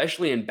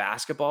especially in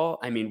basketball,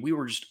 I mean, we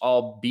were just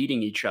all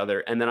beating each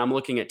other. And then I'm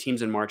looking at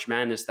teams in March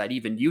Madness that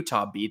even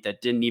Utah beat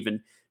that didn't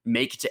even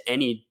make it to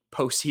any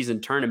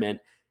postseason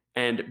tournament.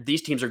 And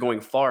these teams are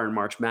going far in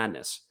March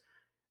Madness.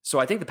 So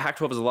I think the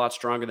Pac-12 is a lot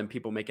stronger than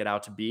people make it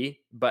out to be.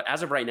 But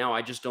as of right now,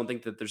 I just don't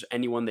think that there's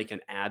anyone they can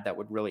add that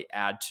would really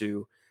add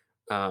to,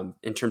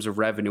 in terms of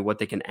revenue, what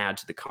they can add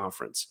to the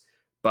conference.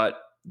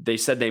 But they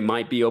said they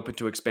might be open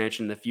to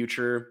expansion in the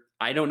future.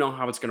 I don't know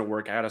how it's going to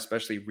work out,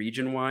 especially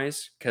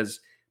region-wise, because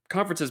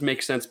conferences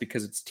make sense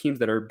because it's teams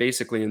that are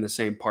basically in the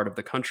same part of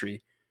the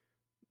country.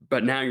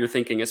 But now you're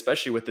thinking,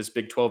 especially with this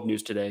Big 12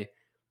 news today,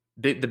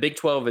 the Big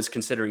 12 is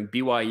considering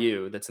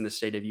BYU, that's in the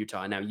state of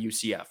Utah, and now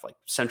UCF, like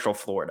Central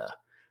Florida,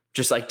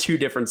 just like 2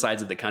 different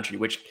sides of the country,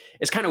 which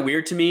is kind of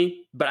weird to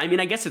me. But I mean,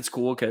 I guess it's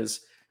cool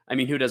because, I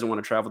mean, who doesn't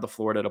want to travel to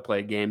Florida to play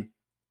a game?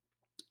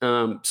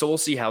 So we'll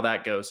see how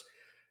that goes.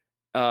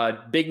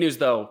 Big news,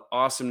 though.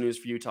 Awesome news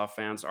for Utah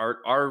fans.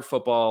 Our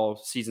football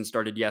season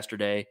started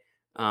yesterday,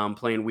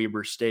 playing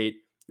Weber State.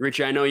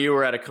 Richie, I know you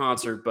were at a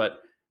concert, but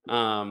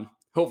I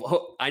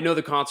know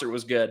the concert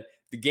was good.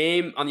 The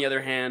game, on the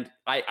other hand,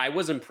 I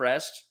was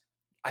impressed.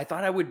 I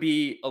thought I would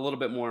be a little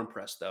bit more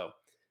impressed, though.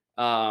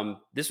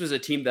 This was a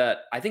team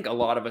that I think a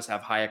lot of us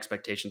have high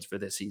expectations for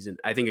this season,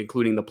 I think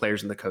including the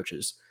players and the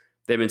coaches.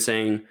 They've been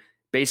saying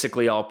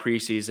basically all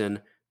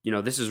preseason,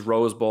 this is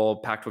Rose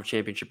Bowl, Pac-12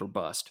 championship or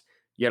bust.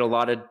 You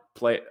had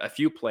a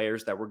few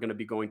players that were going to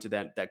be going to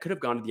that could have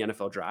gone to the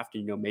NFL draft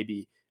and,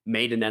 maybe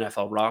made an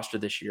NFL roster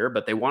this year,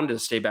 but they wanted to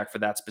stay back for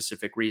that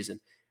specific reason.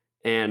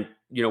 And,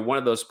 one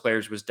of those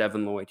players was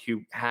Devin Lloyd,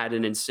 who had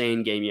an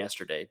insane game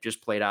yesterday,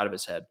 just played out of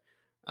his head.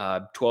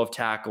 12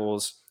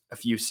 tackles, a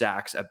few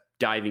sacks, a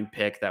diving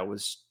pick that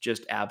was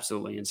just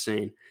absolutely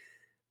insane.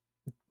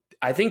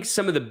 I think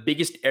some of the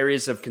biggest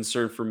areas of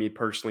concern for me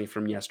personally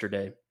from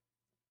yesterday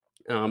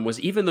was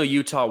even though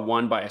Utah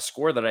won by a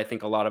score that I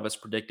think a lot of us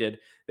predicted,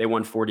 they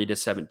won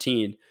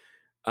 40-17.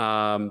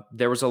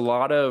 There was a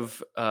lot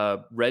of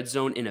red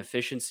zone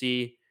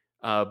inefficiency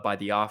by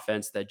the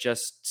offense that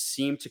just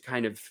seemed to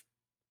kind of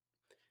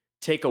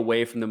take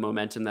away from the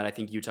momentum that I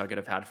think Utah could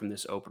have had from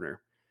this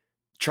opener.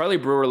 Charlie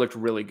Brewer looked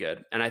really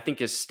good, and I think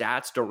his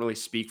stats don't really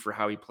speak for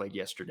how he played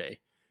yesterday.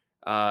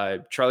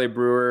 Charlie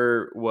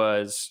Brewer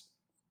was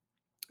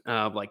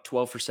like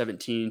 12 for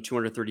 17,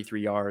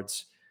 233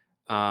 yards.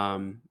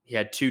 He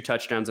had 2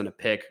 touchdowns and a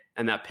pick,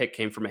 and that pick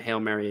came from a Hail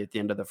Mary at the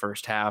end of the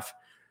first half.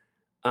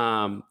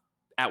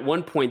 At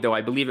one point, though,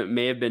 I believe it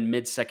may have been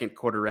mid-second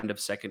quarter, end of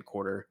second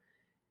quarter,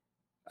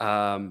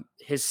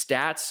 his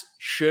stats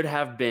should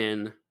have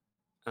been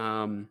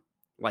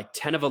like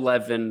 10 of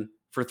 11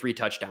 for 3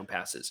 touchdown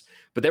passes.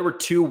 But there were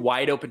 2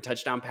 wide open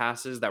touchdown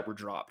passes that were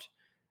dropped.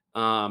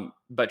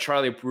 But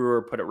Charlie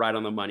Brewer put it right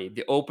on the money.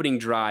 The opening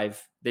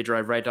drive, they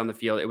drive right down the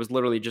field. It was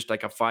literally just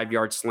like a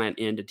 5-yard slant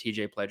into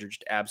TJ Pledger,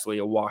 just absolutely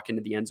a walk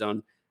into the end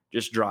zone.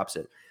 just drops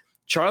it.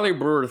 Charlie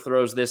Brewer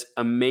throws this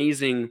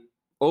amazing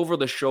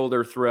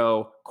over-the-shoulder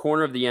throw,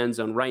 corner of the end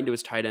zone, right into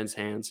his tight end's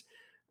hands,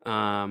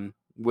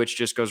 which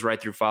just goes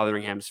right through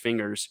Fotheringham's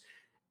fingers.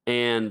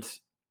 And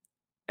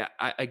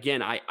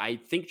I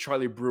think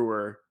Charlie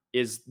Brewer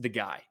is the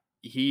guy.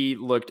 He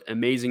looked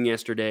amazing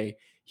yesterday.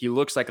 He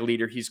looks like a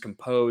leader. He's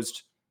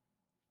composed.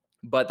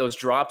 But those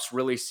drops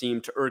really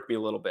seem to irk me a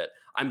little bit.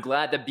 I'm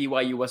glad that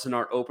BYU wasn't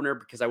our opener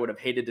because I would have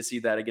hated to see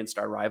that against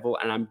our rival.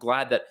 And I'm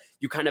glad that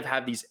you kind of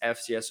have these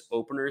FCS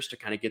openers to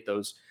kind of get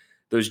those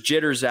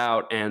jitters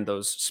out and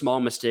those small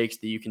mistakes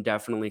that you can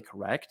definitely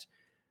correct.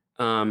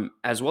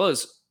 As well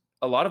as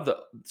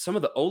some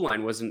of the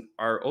O-line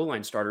our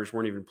O-line starters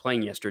weren't even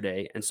playing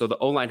yesterday. And so the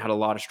O-line had a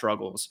lot of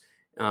struggles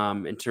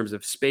in terms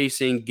of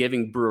spacing,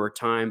 giving Brewer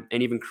time,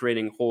 and even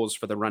creating holes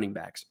for the running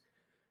backs.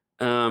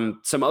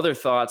 Some other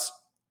thoughts.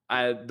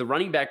 The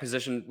running back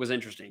position was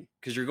interesting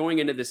because you're going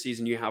into this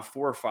season, you have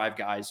 4 or 5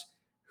 guys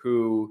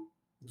who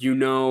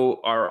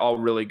are all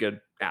really good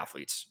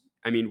athletes.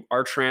 I mean,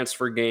 our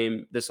transfer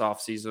game this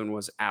offseason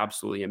was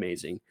absolutely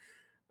amazing.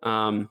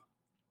 I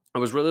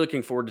was really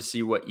looking forward to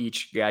see what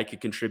each guy could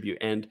contribute.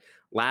 And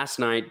last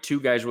night, 2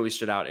 guys really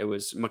stood out. It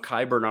was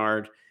Mekhi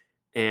Bernard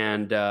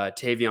and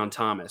Tavion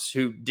Thomas,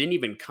 who didn't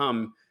even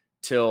come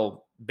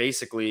till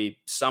basically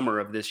summer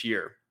of this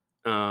year.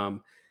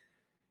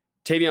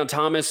 Tavion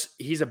Thomas,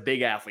 he's a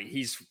big athlete.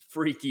 He's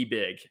freaky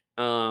big,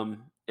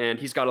 and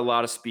he's got a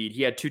lot of speed.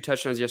 He had 2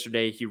 touchdowns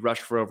yesterday. He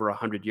rushed for over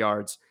 100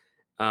 yards.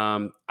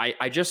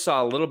 I just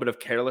saw a little bit of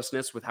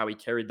carelessness with how he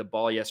carried the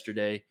ball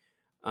yesterday.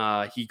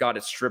 He got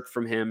it stripped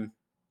from him,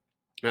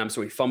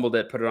 so he fumbled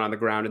it, put it on the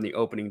ground in the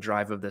opening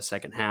drive of the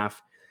second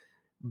half.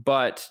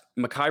 But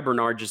Mekhi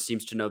Bernard just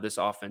seems to know this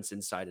offense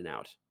inside and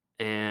out.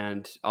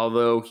 And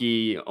although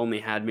he only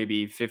had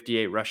maybe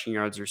 58 rushing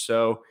yards or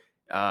so,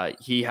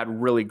 he had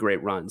really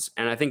great runs.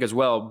 And I think as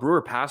well,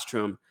 Brewer passed to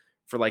him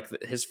for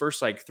his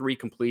first 3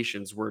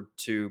 completions were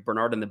to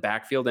Bernard in the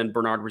backfield, and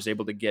Bernard was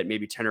able to get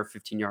maybe 10 or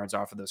 15 yards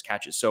off of those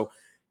catches. So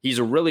he's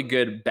a really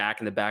good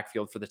back in the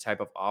backfield for the type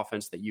of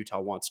offense that Utah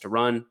wants to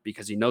run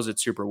because he knows it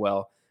super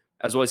well,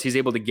 as well as he's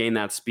able to gain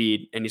that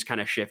speed, and he's kind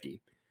of shifty.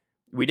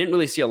 We didn't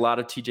really see a lot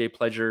of TJ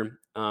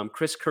Pledger.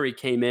 Chris Curry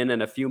came in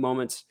a few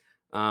moments,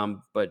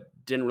 but we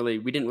didn't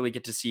really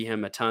get to see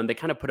him a ton. They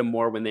kind of put him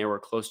more when they were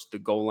close to the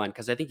goal line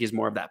because I think he's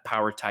more of that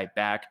power type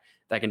back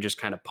that can just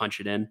kind of punch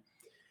it in.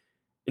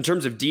 In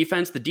terms of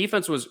defense, the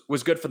defense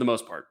was good for the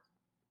most part.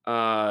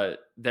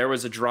 There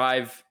was a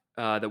drive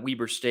that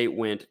Weber State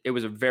went. It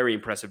was a very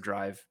impressive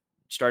drive.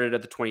 Started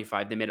at the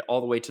 25. They made it all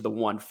the way to the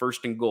 1,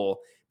 1st and goal.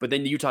 But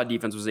then the Utah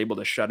defense was able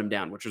to shut him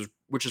down, which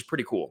is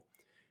pretty cool.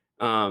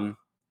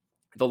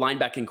 The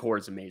linebacking core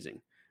is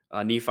amazing.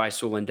 Nephi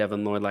Sewell and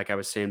Devin Lloyd, like I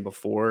was saying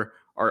before,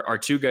 are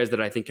 2 guys that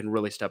I think can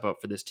really step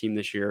up for this team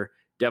this year.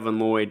 Devin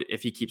Lloyd,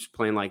 if he keeps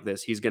playing like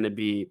this, he's going to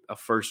be a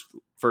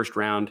first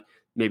round,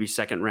 maybe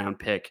second round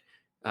pick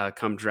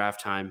come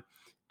draft time.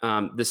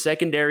 The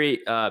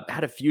secondary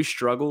had a few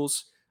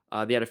struggles.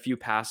 They had a few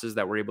passes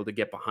that were able to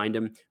get behind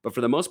him, but for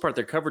the most part,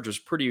 their coverage was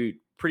pretty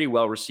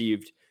well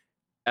received,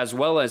 as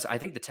well as I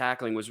think the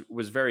tackling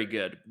was very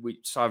good. We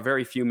saw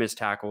very few missed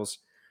tackles.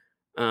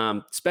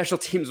 Special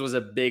teams was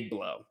a big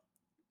blow.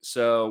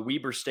 So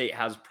Weber State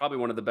has probably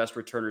one of the best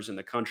returners in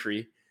the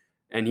country,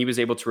 and he was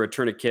able to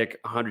return a kick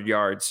 100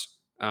 yards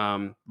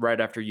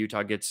right after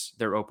Utah gets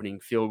their opening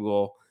field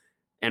goal.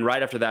 And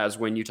right after that is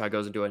when Utah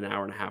goes into an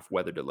 1.5-hour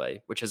weather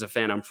delay, which as a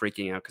fan, I'm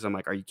freaking out because I'm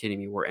like, are you kidding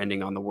me? We're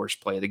ending on the worst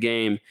play of the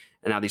game,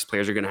 and now these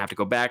players are going to have to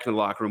go back in the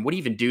locker room. What do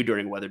you even do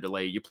during weather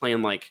delay? You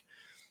playing like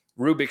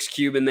Rubik's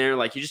Cube in there?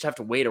 Like you just have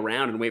to wait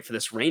around and wait for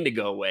this rain to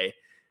go away.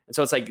 And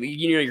so it's like,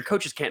 your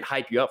coaches can't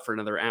hype you up for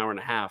another 1.5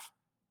 hours.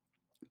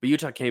 But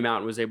Utah came out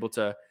and was able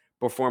to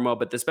perform well.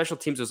 But the special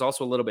teams was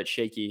also a little bit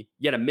shaky.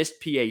 You had a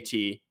missed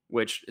PAT,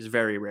 which is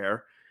very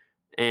rare.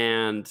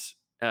 And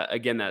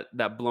again,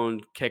 that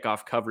blown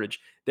kickoff coverage.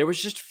 There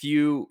was just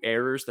few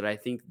errors that I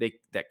think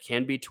that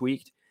can be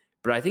tweaked.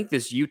 But I think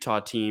this Utah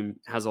team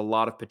has a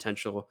lot of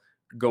potential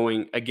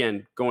going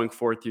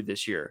forward through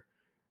this year.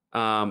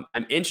 I'm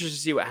interested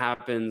to see what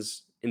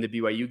happens in the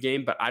BYU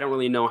game, but I don't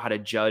really know how to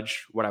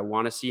judge what I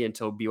want to see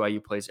until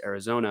BYU plays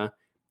Arizona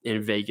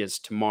in Vegas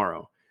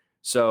tomorrow.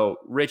 So,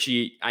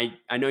 Richie,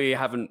 I know you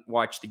haven't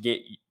watched the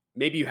game.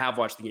 Maybe you have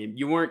watched the game.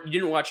 You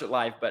didn't watch it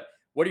live, but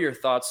what are your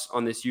thoughts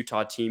on this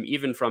Utah team,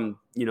 even from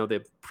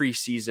the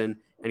preseason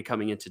and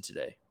coming into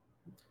today?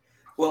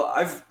 Well,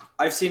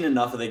 I've seen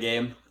enough of the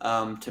game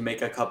to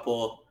make a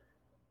couple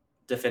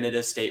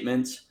definitive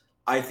statements.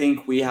 I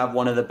think we have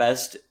one of the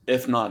best,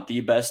 if not the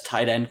best,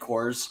 tight end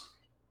cores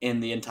in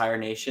the entire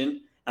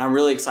nation, and I'm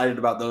really excited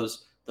about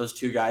those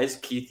 2 guys,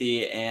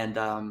 Keithy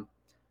and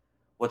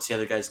what's the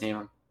other guy's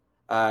name?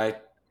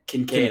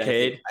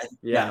 Kincaid.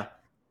 Yeah.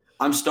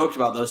 I'm stoked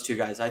about those 2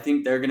 guys. I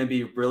think they're going to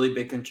be really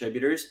big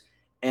contributors.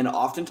 And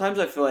oftentimes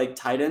I feel like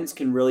tight ends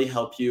can really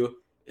help you,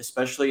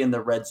 especially in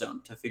the red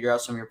zone, to figure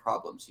out some of your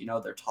problems.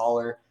 They're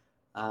taller,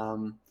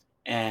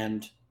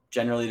 and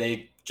generally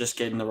they just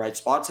get in the right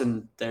spots,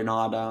 and they're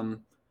not,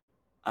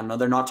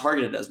 they're not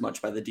targeted as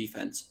much by the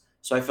defense.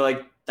 So I feel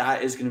like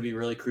that is going to be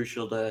really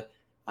crucial to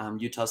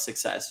Utah's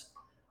success.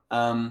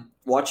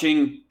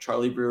 Watching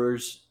Charlie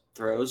Brewer's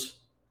throws,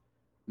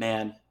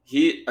 man,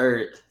 he's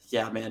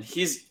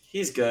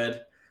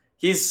good.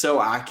 He's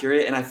so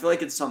accurate, and I feel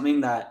like it's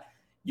something that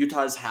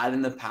Utah's had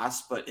in the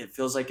past, but it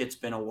feels like it's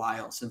been a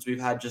while since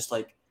we've had just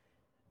like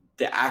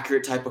the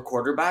accurate type of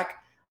quarterback.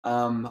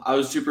 I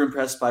was super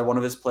impressed by one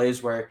of his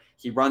plays where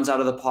he runs out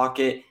of the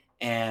pocket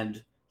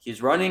and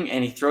he's running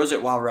and he throws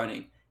it while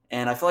running.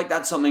 And I feel like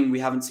that's something we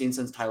haven't seen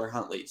since Tyler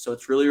Huntley. So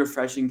it's really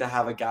refreshing to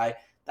have a guy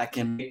that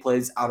can make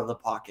plays out of the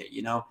pocket.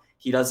 You know,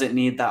 he doesn't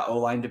need that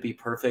O-line to be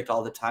perfect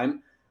all the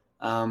time,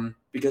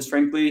 because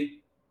frankly,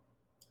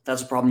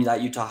 that's a problem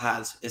that Utah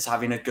has, is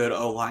having a good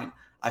O-line.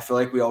 I feel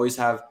like we always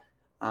have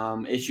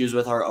issues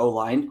with our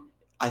O-line.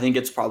 I think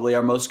it's probably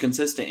our most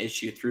consistent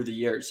issue through the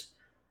years.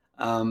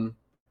 I'm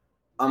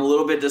a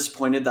little bit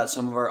disappointed that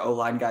some of our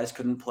O-line guys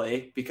couldn't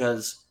play,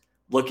 because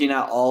looking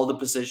at all the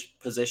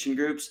position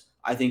groups,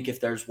 I think if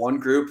there's one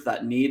group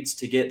that needs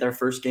to get their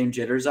first game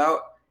jitters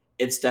out,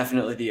 it's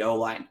definitely the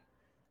O-line.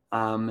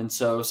 And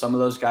so some of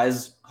those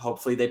guys,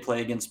 hopefully they play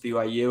against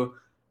BYU,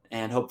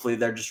 and hopefully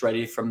they're just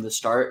ready from the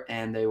start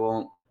and they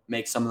won't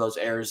make some of those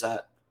errors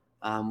that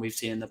we've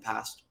seen in the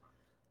past.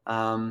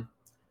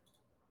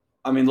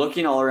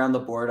 Looking all around the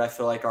board, I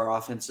feel like our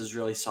offense is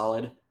really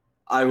solid.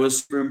 I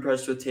was super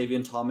impressed with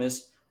Tavion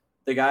Thomas.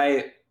 The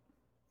guy,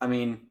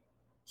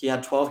 he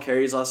had 12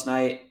 carries last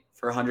night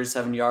for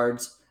 107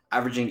 yards,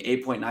 averaging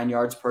 8.9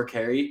 yards per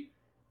carry,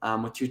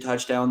 with 2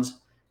 touchdowns.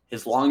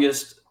 His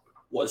longest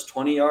was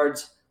 20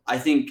 yards. I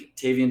think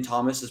Tavion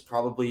Thomas is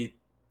probably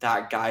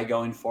that guy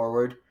going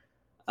forward.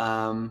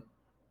 I'm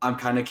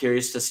kind of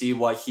curious to see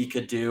what he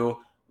could do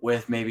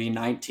with maybe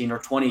 19 or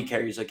 20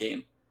 carries a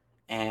game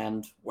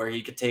and where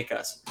he could take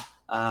us.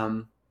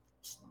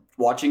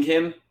 Watching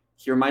him,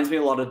 he reminds me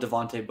a lot of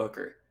Devontae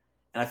Booker.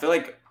 And I feel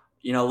like,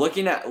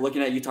 looking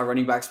at Utah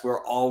running backs,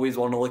 we're always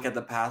wanting to look at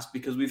the past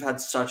because we've had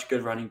such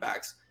good running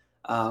backs.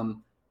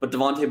 But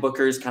Devontae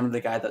Booker is kind of the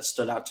guy that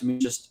stood out to me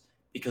just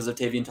because of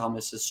Tavion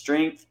Thomas's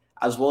strength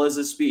as well as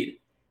his speed.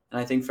 And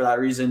I think for that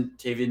reason,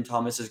 Tavion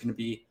Thomas is going to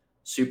be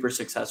super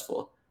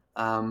successful.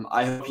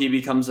 I hope he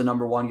becomes the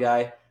number 1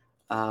 guy.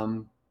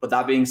 But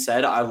that being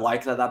said, I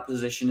like that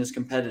position is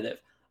competitive.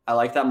 I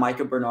like that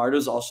Micah Bernard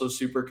is also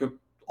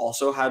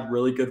also had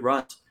really good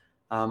runs.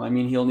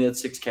 He only had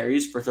 6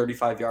 carries for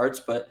 35 yards,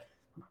 but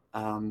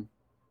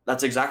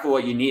that's exactly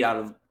what you need out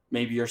of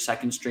maybe your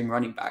second string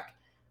running back.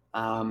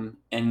 And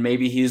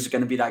maybe he's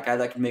going to be that guy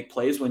that can make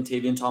plays when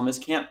Tavion Thomas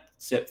can't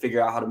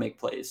figure out how to make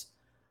plays.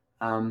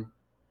 I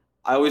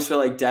always feel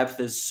like depth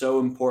is so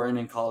important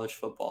in college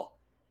football.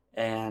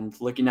 And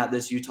looking at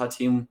this Utah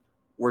team,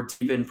 we're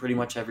deep in pretty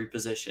much every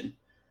position.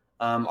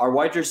 Our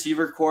wide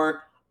receiver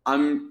core,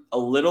 I'm a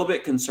little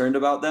bit concerned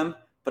about them,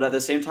 but at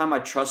the same time, I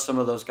trust some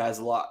of those guys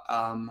a lot.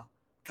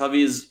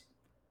 Covey's,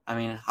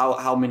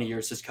 how many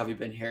years has Covey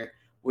been here?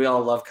 We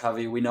all love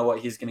Covey. We know what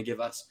he's going to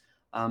give us.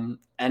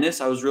 Ennis,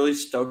 I was really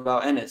stoked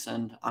about Ennis,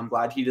 and I'm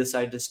glad he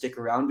decided to stick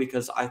around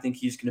because I think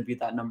he's going to be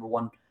that number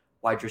 1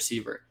 wide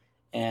receiver.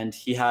 And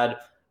he had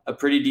a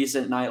pretty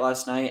decent night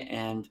last night,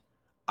 and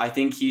I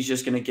think he's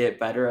just going to get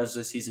better as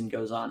the season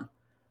goes on.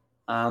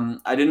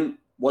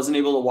 Wasn't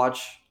able to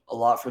watch a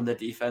lot from the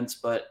defense,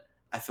 but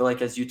I feel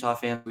like as Utah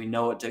fans, we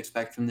know what to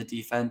expect from the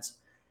defense.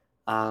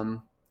 I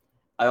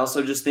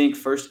also just think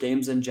first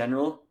games in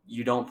general,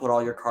 you don't put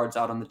all your cards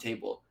out on the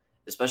table,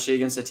 especially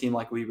against a team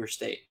like Weber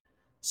State.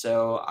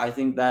 So I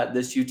think that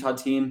this Utah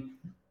team,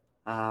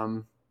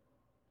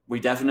 we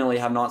definitely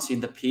have not seen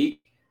the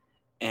peak,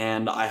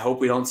 and I hope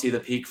we don't see the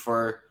peak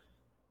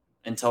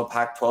until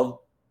Pac-12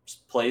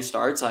 play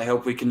starts. I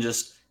hope we can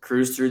just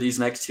cruise through these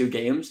next 2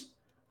 games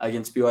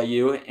against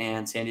BYU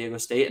and San Diego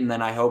State, and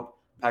then I hope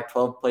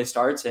Pac-12 play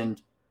starts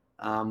and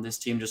this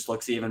team just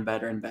looks even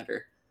better and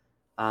better.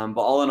 But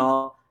all in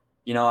all,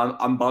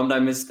 I'm bummed I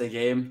missed the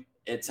game.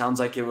 It sounds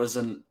like it was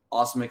an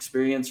awesome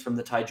experience, from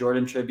the Ty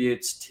Jordan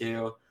tributes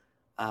to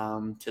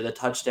the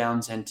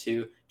touchdowns and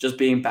to just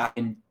being back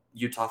in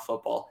Utah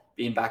football,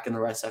 being back in the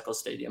Rice-Eccles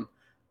Stadium.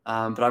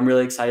 But I'm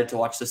really excited to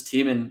watch this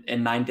team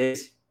in 9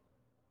 days.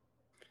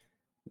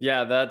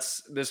 Yeah,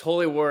 this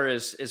Holy War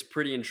is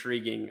pretty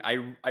intriguing.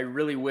 I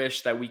really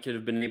wish that we could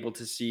have been able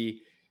to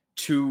see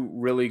 2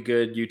 really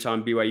good Utah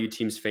and BYU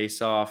teams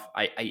face off.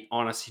 I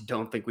honestly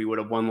don't think we would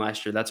have won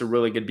last year. That's a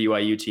really good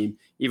BYU team.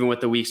 Even with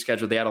the weak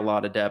schedule, they had a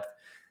lot of depth.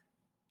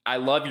 I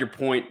love your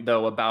point,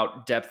 though,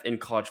 about depth in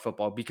college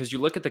football, because you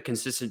look at the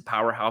consistent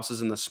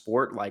powerhouses in the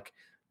sport like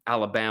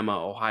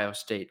Alabama, Ohio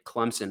State,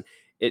 Clemson.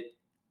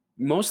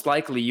 Most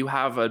likely you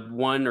have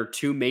 1 or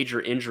 2 major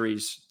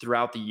injuries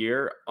throughout the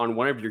year on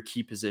one of your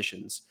key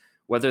positions,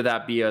 whether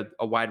that be a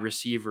wide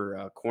receiver,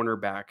 a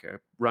cornerback, a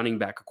running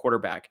back, a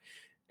quarterback.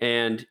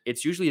 And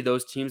it's usually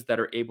those teams that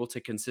are able to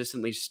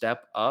consistently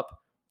step up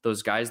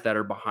those guys that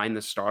are behind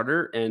the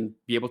starter and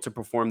be able to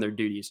perform their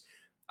duties.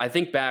 I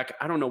think back,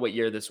 I don't know what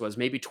year this was,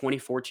 maybe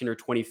 2014 or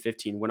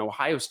 2015, when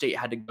Ohio State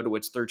had to go to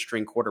its 3rd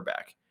string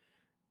quarterback.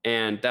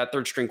 And that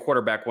 3rd string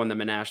quarterback won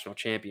them a national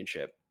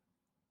championship.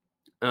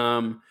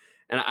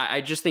 And And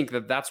I just think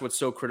that that's what's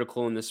so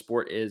critical in this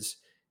sport is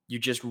you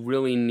just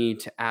really need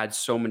to add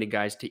so many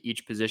guys to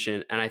each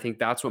position. And I think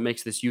that's what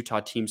makes this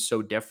Utah team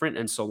so different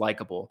and so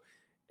likable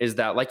is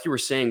that, like you were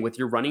saying, with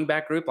your running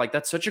back group, like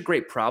that's such a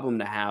great problem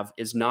to have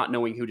is not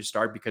knowing who to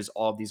start because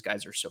all of these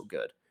guys are so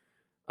good.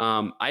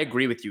 I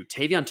agree with you.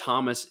 Tavion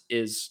Thomas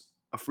is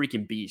a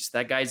freaking beast.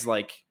 That guy's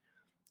like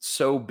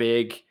so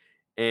big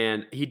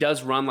and he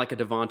does run like a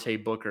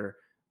Devontae Booker.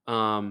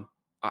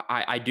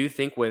 I do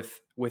think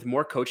with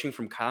more coaching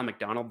from Kyle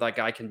McDonald, that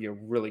guy can be a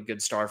really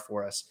good star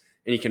for us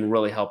and he can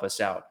really help us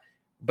out.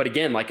 But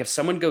again, like if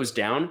someone goes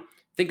down,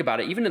 think about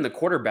it. Even in the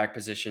quarterback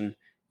position,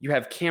 you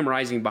have Cam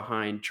Rising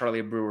behind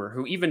Charlie Brewer,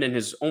 who even in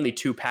his only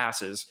 2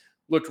 passes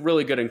looked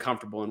really good and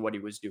comfortable in what he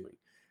was doing.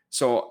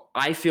 So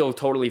I feel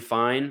totally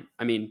fine.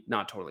 I mean,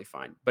 not totally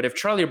fine, but if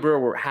Charlie Brewer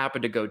were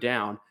happen to go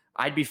down,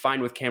 I'd be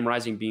fine with Cam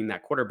Rising being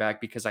that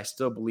quarterback because I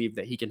still believe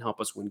that he can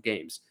help us win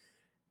games.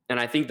 And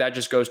I think that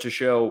just goes to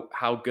show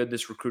how good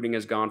this recruiting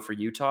has gone for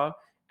Utah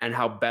and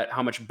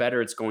how much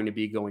better it's going to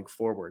be going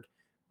forward.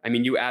 I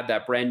mean, you add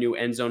that brand new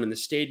end zone in the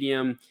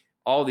stadium,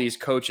 all these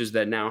coaches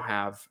that now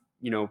have,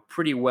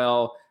 pretty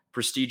well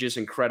prestigious,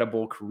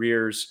 incredible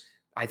careers.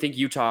 I think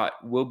Utah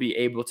will be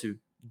able to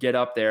get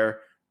up there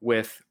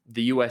with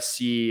the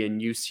USC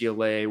and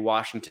UCLA,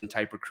 Washington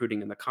type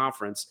recruiting in the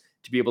conference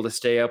to be able to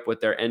stay up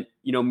with their, and,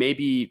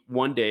 maybe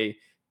one day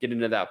get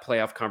into that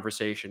playoff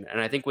conversation. And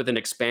I think with an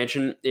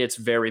expansion, it's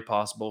very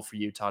possible for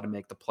Utah to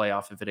make the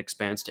playoff if it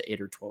expands to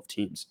 8 or 12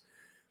 teams.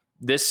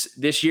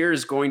 This year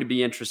is going to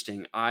be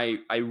interesting. I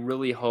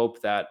really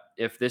hope that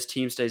if this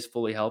team stays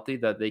fully healthy,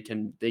 that they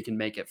can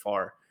make it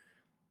far.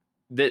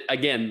 That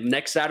again,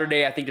 next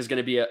Saturday, I think is going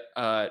to be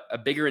a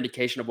bigger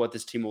indication of what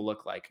this team will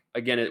look like.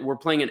 Again, we're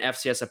playing an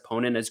FCS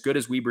opponent. As good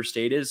as Weber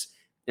State is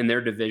in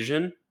their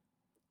division,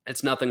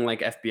 it's nothing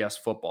like FBS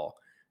football.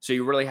 So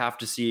you really have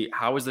to see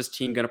how is this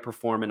team going to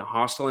perform in a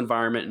hostile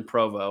environment in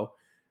Provo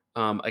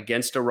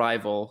against a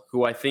rival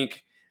who I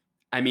think,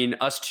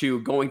 us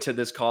two going to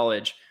this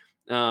college,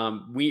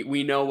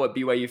 we know what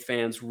BYU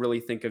fans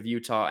really think of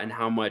Utah and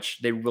how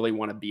much they really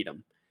want to beat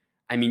them.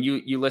 I mean,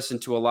 you listen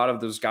to a lot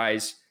of those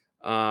guys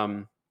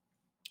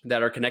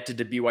that are connected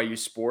to BYU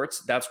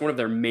sports. That's one of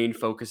their main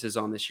focuses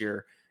on this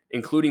year,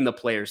 including the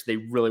players. They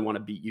really want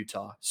to beat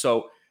Utah.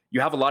 So you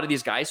have a lot of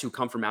these guys who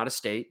come from out of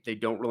state. They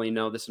don't really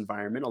know this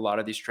environment. A lot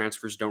of these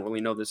transfers don't really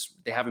know this.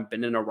 They haven't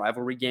been in a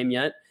rivalry game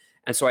yet.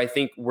 And so I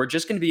think we're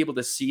just going to be able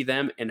to see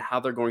them and how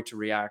they're going to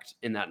react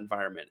in that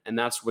environment. And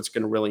that's what's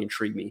going to really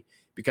intrigue me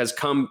because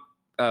come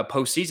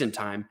postseason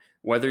time,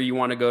 whether you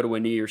want to go to a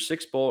New Year's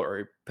Six Bowl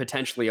or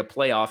potentially a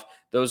playoff,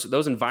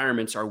 those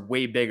environments are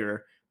way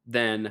bigger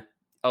than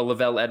a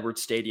Lavelle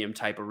Edwards Stadium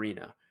type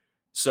arena.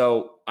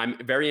 So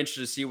I'm very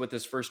interested to see what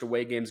this first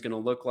away game is going to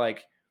look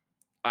like.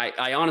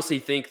 I honestly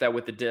think that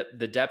with the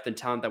depth and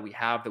talent that we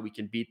have, that we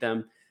can beat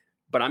them.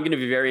 But I'm going to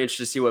be very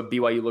interested to see what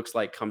BYU looks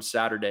like come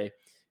Saturday.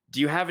 Do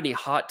you have any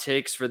hot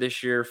takes for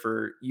this year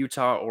for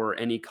Utah or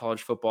any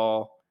college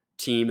football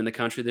team in the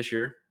country this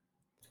year?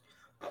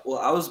 Well,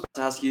 I was about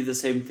to ask you the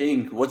same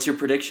thing. What's your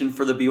prediction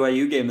for the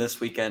BYU game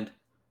this weekend?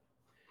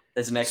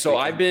 So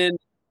I've been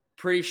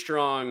pretty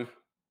strong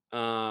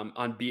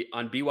on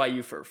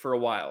BYU for a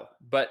while,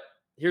 but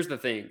here's the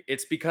thing.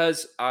 It's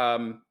because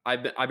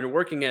I've been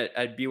working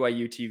at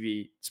BYU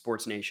TV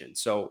Sports Nation.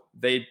 So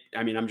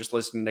I'm just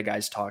listening to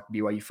guys talk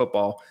BYU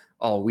football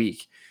all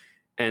week.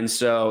 And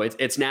so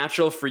it's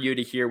natural for you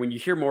to hear, when you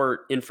hear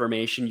more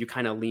information, you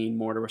kind of lean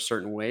more to a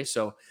certain way.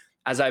 So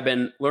as I've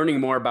been learning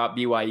more about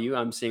BYU,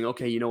 I'm seeing,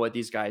 okay, you know what,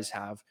 these guys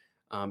have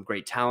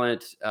great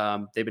talent.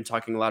 They've been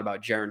talking a lot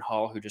about Jaron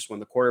Hall, who just won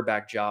the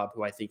quarterback job,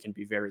 who I think can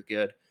be very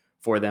good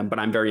for them. But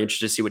I'm very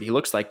interested to see what he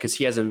looks like because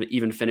he hasn't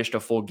even finished a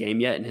full game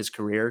yet in his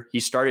career. He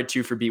started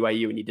 2 for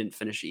BYU and he didn't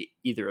finish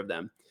either of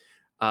them.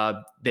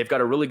 They've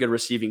got a really good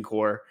receiving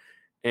core.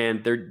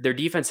 And their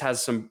defense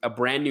has a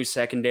brand new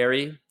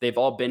secondary. They've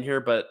all been here,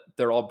 but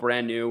they're all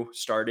brand new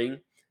starting,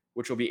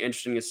 which will be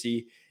interesting to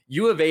see.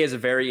 U of A is a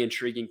very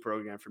intriguing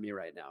program for me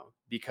right now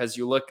because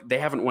they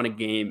haven't won a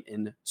game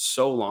in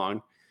so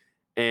long,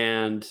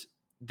 and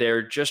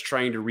they're just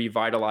trying to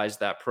revitalize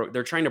that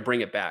they're trying to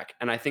bring it back.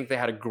 And I think they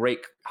had a great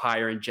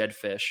hire in Jedd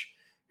Fisch,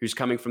 who's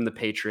coming from the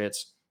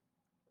Patriots,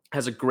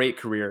 has a great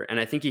career. And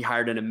I think he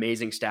hired an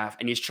amazing staff,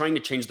 and he's trying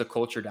to change the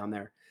culture down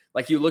there.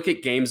 Like you look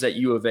at games at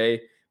U of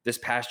A this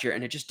past year,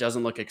 and it just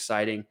doesn't look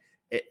exciting.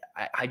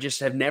 I just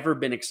have never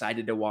been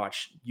excited to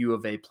watch U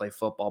of A play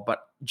football,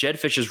 but Jedd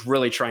Fisch is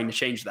really trying to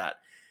change that.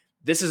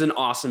 This is an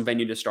awesome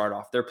venue to start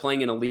off. They're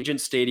playing in Allegiant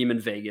Stadium in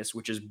Vegas,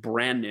 which is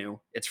brand new.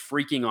 It's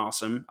freaking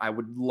awesome. I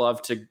would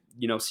love to,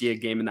 see a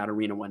game in that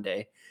arena one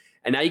day.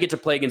 And now you get to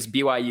play against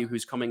BYU,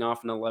 who's coming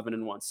off an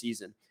 11-1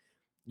 season.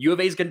 U of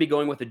A is going to be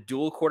going with a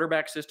dual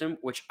quarterback system,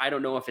 which I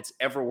don't know if it's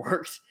ever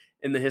worked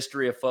in the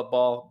history of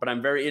football, but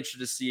I'm very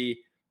interested to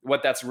see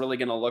what that's really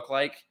going to look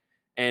like.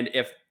 And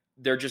if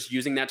they're just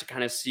using that to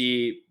kind of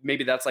see,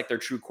 maybe that's like their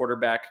true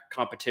quarterback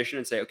competition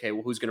and say, okay,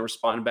 well, who's going to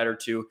respond better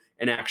to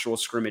an actual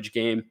scrimmage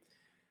game?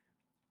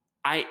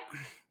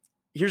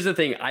 Here's the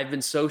thing. I've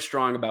been so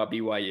strong about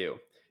BYU,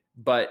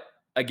 but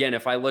again,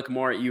 if I look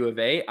more at U of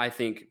A, I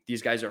think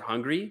these guys are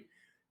hungry.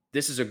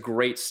 This is a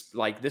great,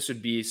 this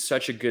would be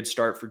such a good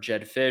start for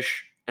Jedd Fisch.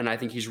 And I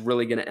think he's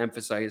really going to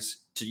emphasize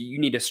you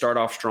need to start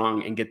off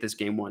strong and get this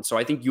game won. So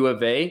I think U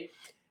of A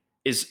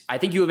is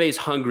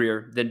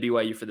hungrier than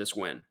BYU for this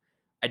win.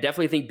 I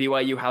definitely think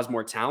BYU has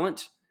more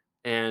talent.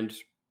 And,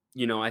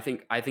 I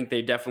think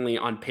they definitely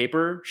on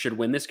paper should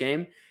win this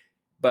game.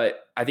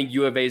 But I think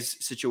U of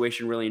A's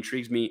situation really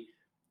intrigues me.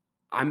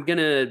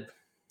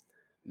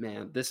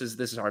 This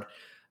is hard.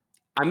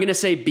 I'm going to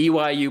say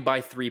BYU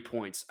by 3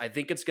 points. I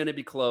think it's going to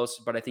be close,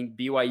 but I think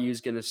BYU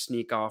is going to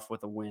sneak off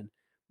with a win.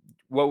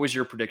 What was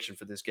your prediction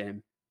for this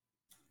game?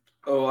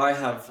 Oh, I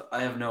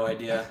have no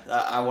idea.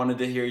 I wanted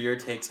to hear your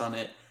takes on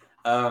it.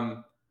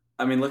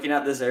 Looking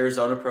at this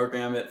Arizona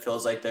program, it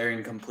feels like they're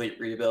in complete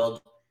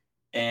rebuild,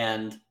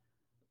 and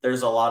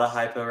there's a lot of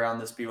hype around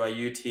this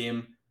BYU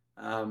team.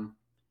 And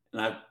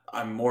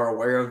I'm more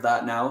aware of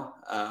that now.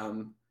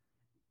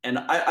 And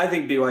I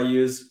think BYU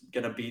is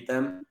going to beat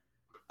them.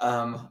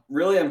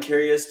 Really, I'm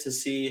curious to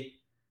see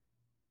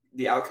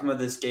the outcome of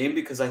this game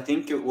because I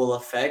think it will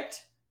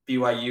affect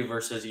BYU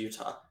versus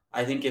Utah.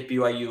 I think if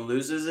BYU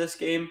loses this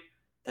game,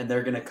 then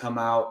they're going to come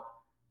out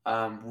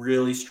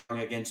really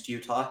strong against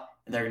Utah,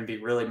 and they're going to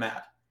be really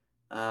mad.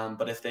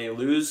 But if they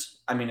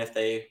lose, if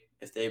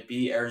they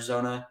beat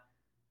Arizona,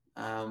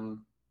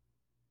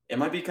 it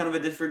might be kind of a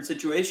different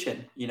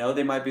situation.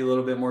 They might be a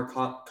little bit more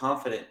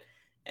confident,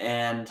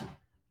 and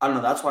I don't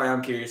know. That's why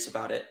I'm curious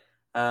about it.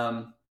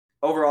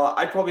 Overall,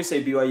 I'd probably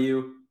say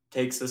BYU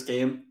takes this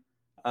game.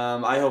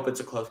 I hope it's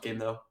a close game,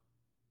 though.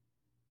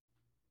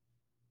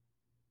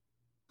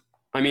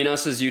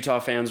 Us as Utah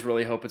fans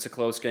really hope it's a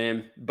close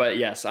game. But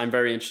yes, I'm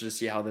very interested to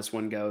see how this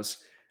one goes.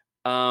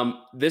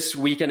 This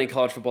weekend in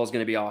college football is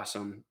going to be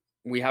awesome.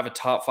 We have a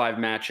top 5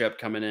 matchup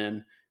coming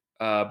in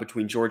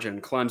between Georgia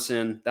and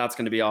Clemson. That's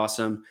going to be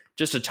awesome.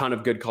 Just a ton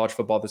of good college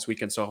football this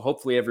weekend. So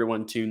hopefully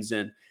everyone tunes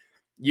in.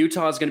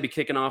 Utah is going to be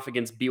kicking off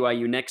against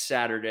BYU next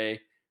Saturday,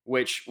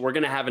 which we're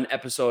going to have an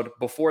episode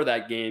before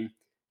that game,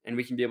 and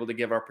we can be able to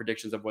give our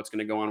predictions of what's going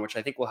to go on, which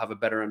I think we'll have a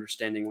better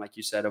understanding, like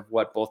you said, of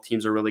what both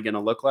teams are really going to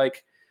look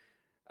like.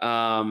 But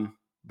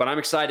I'm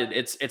excited.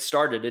 It's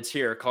started. It's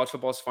here. College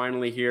football is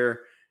finally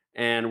here,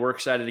 and we're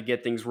excited to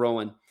get things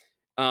rolling.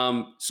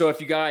 So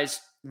if you guys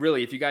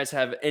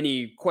have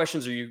any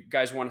questions or you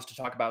guys want us to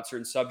talk about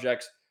certain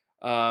subjects,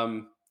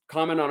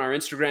 comment on our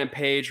Instagram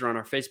page or on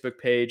our Facebook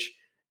page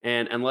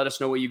and let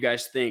us know what you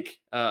guys think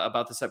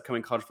about this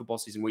upcoming college football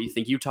season. What you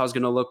think Utah's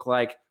going to look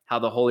like, how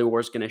the Holy War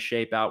is going to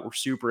shape out. We're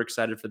super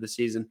excited for the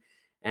season,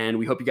 and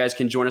we hope you guys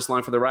can join us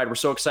along for the ride. We're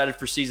so excited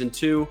for season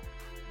 2.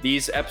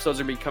 These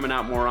episodes are going to be coming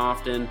out more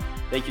often.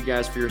 Thank you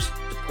guys for your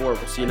support.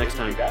 We'll see you next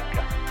time.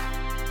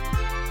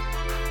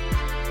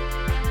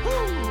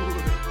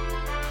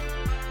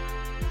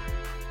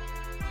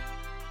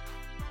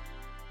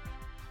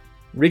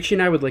 Richie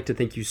and I would like to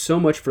thank you so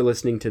much for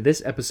listening to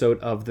this episode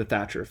of The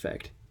Thatcher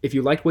Effect. If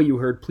you liked what you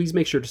heard, please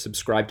make sure to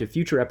subscribe to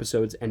future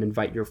episodes and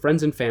invite your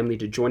friends and family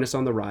to join us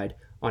on the ride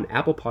on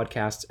Apple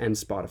Podcasts and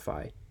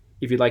Spotify.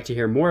 If you'd like to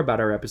hear more about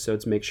our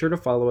episodes, make sure to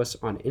follow us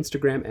on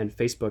Instagram and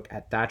Facebook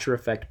at Thatcher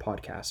Effect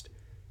Podcast.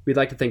 We'd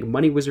like to thank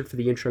Money Wizard for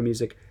the intro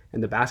music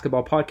and the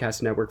Basketball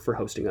Podcast Network for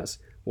hosting us.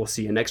 We'll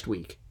see you next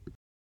week.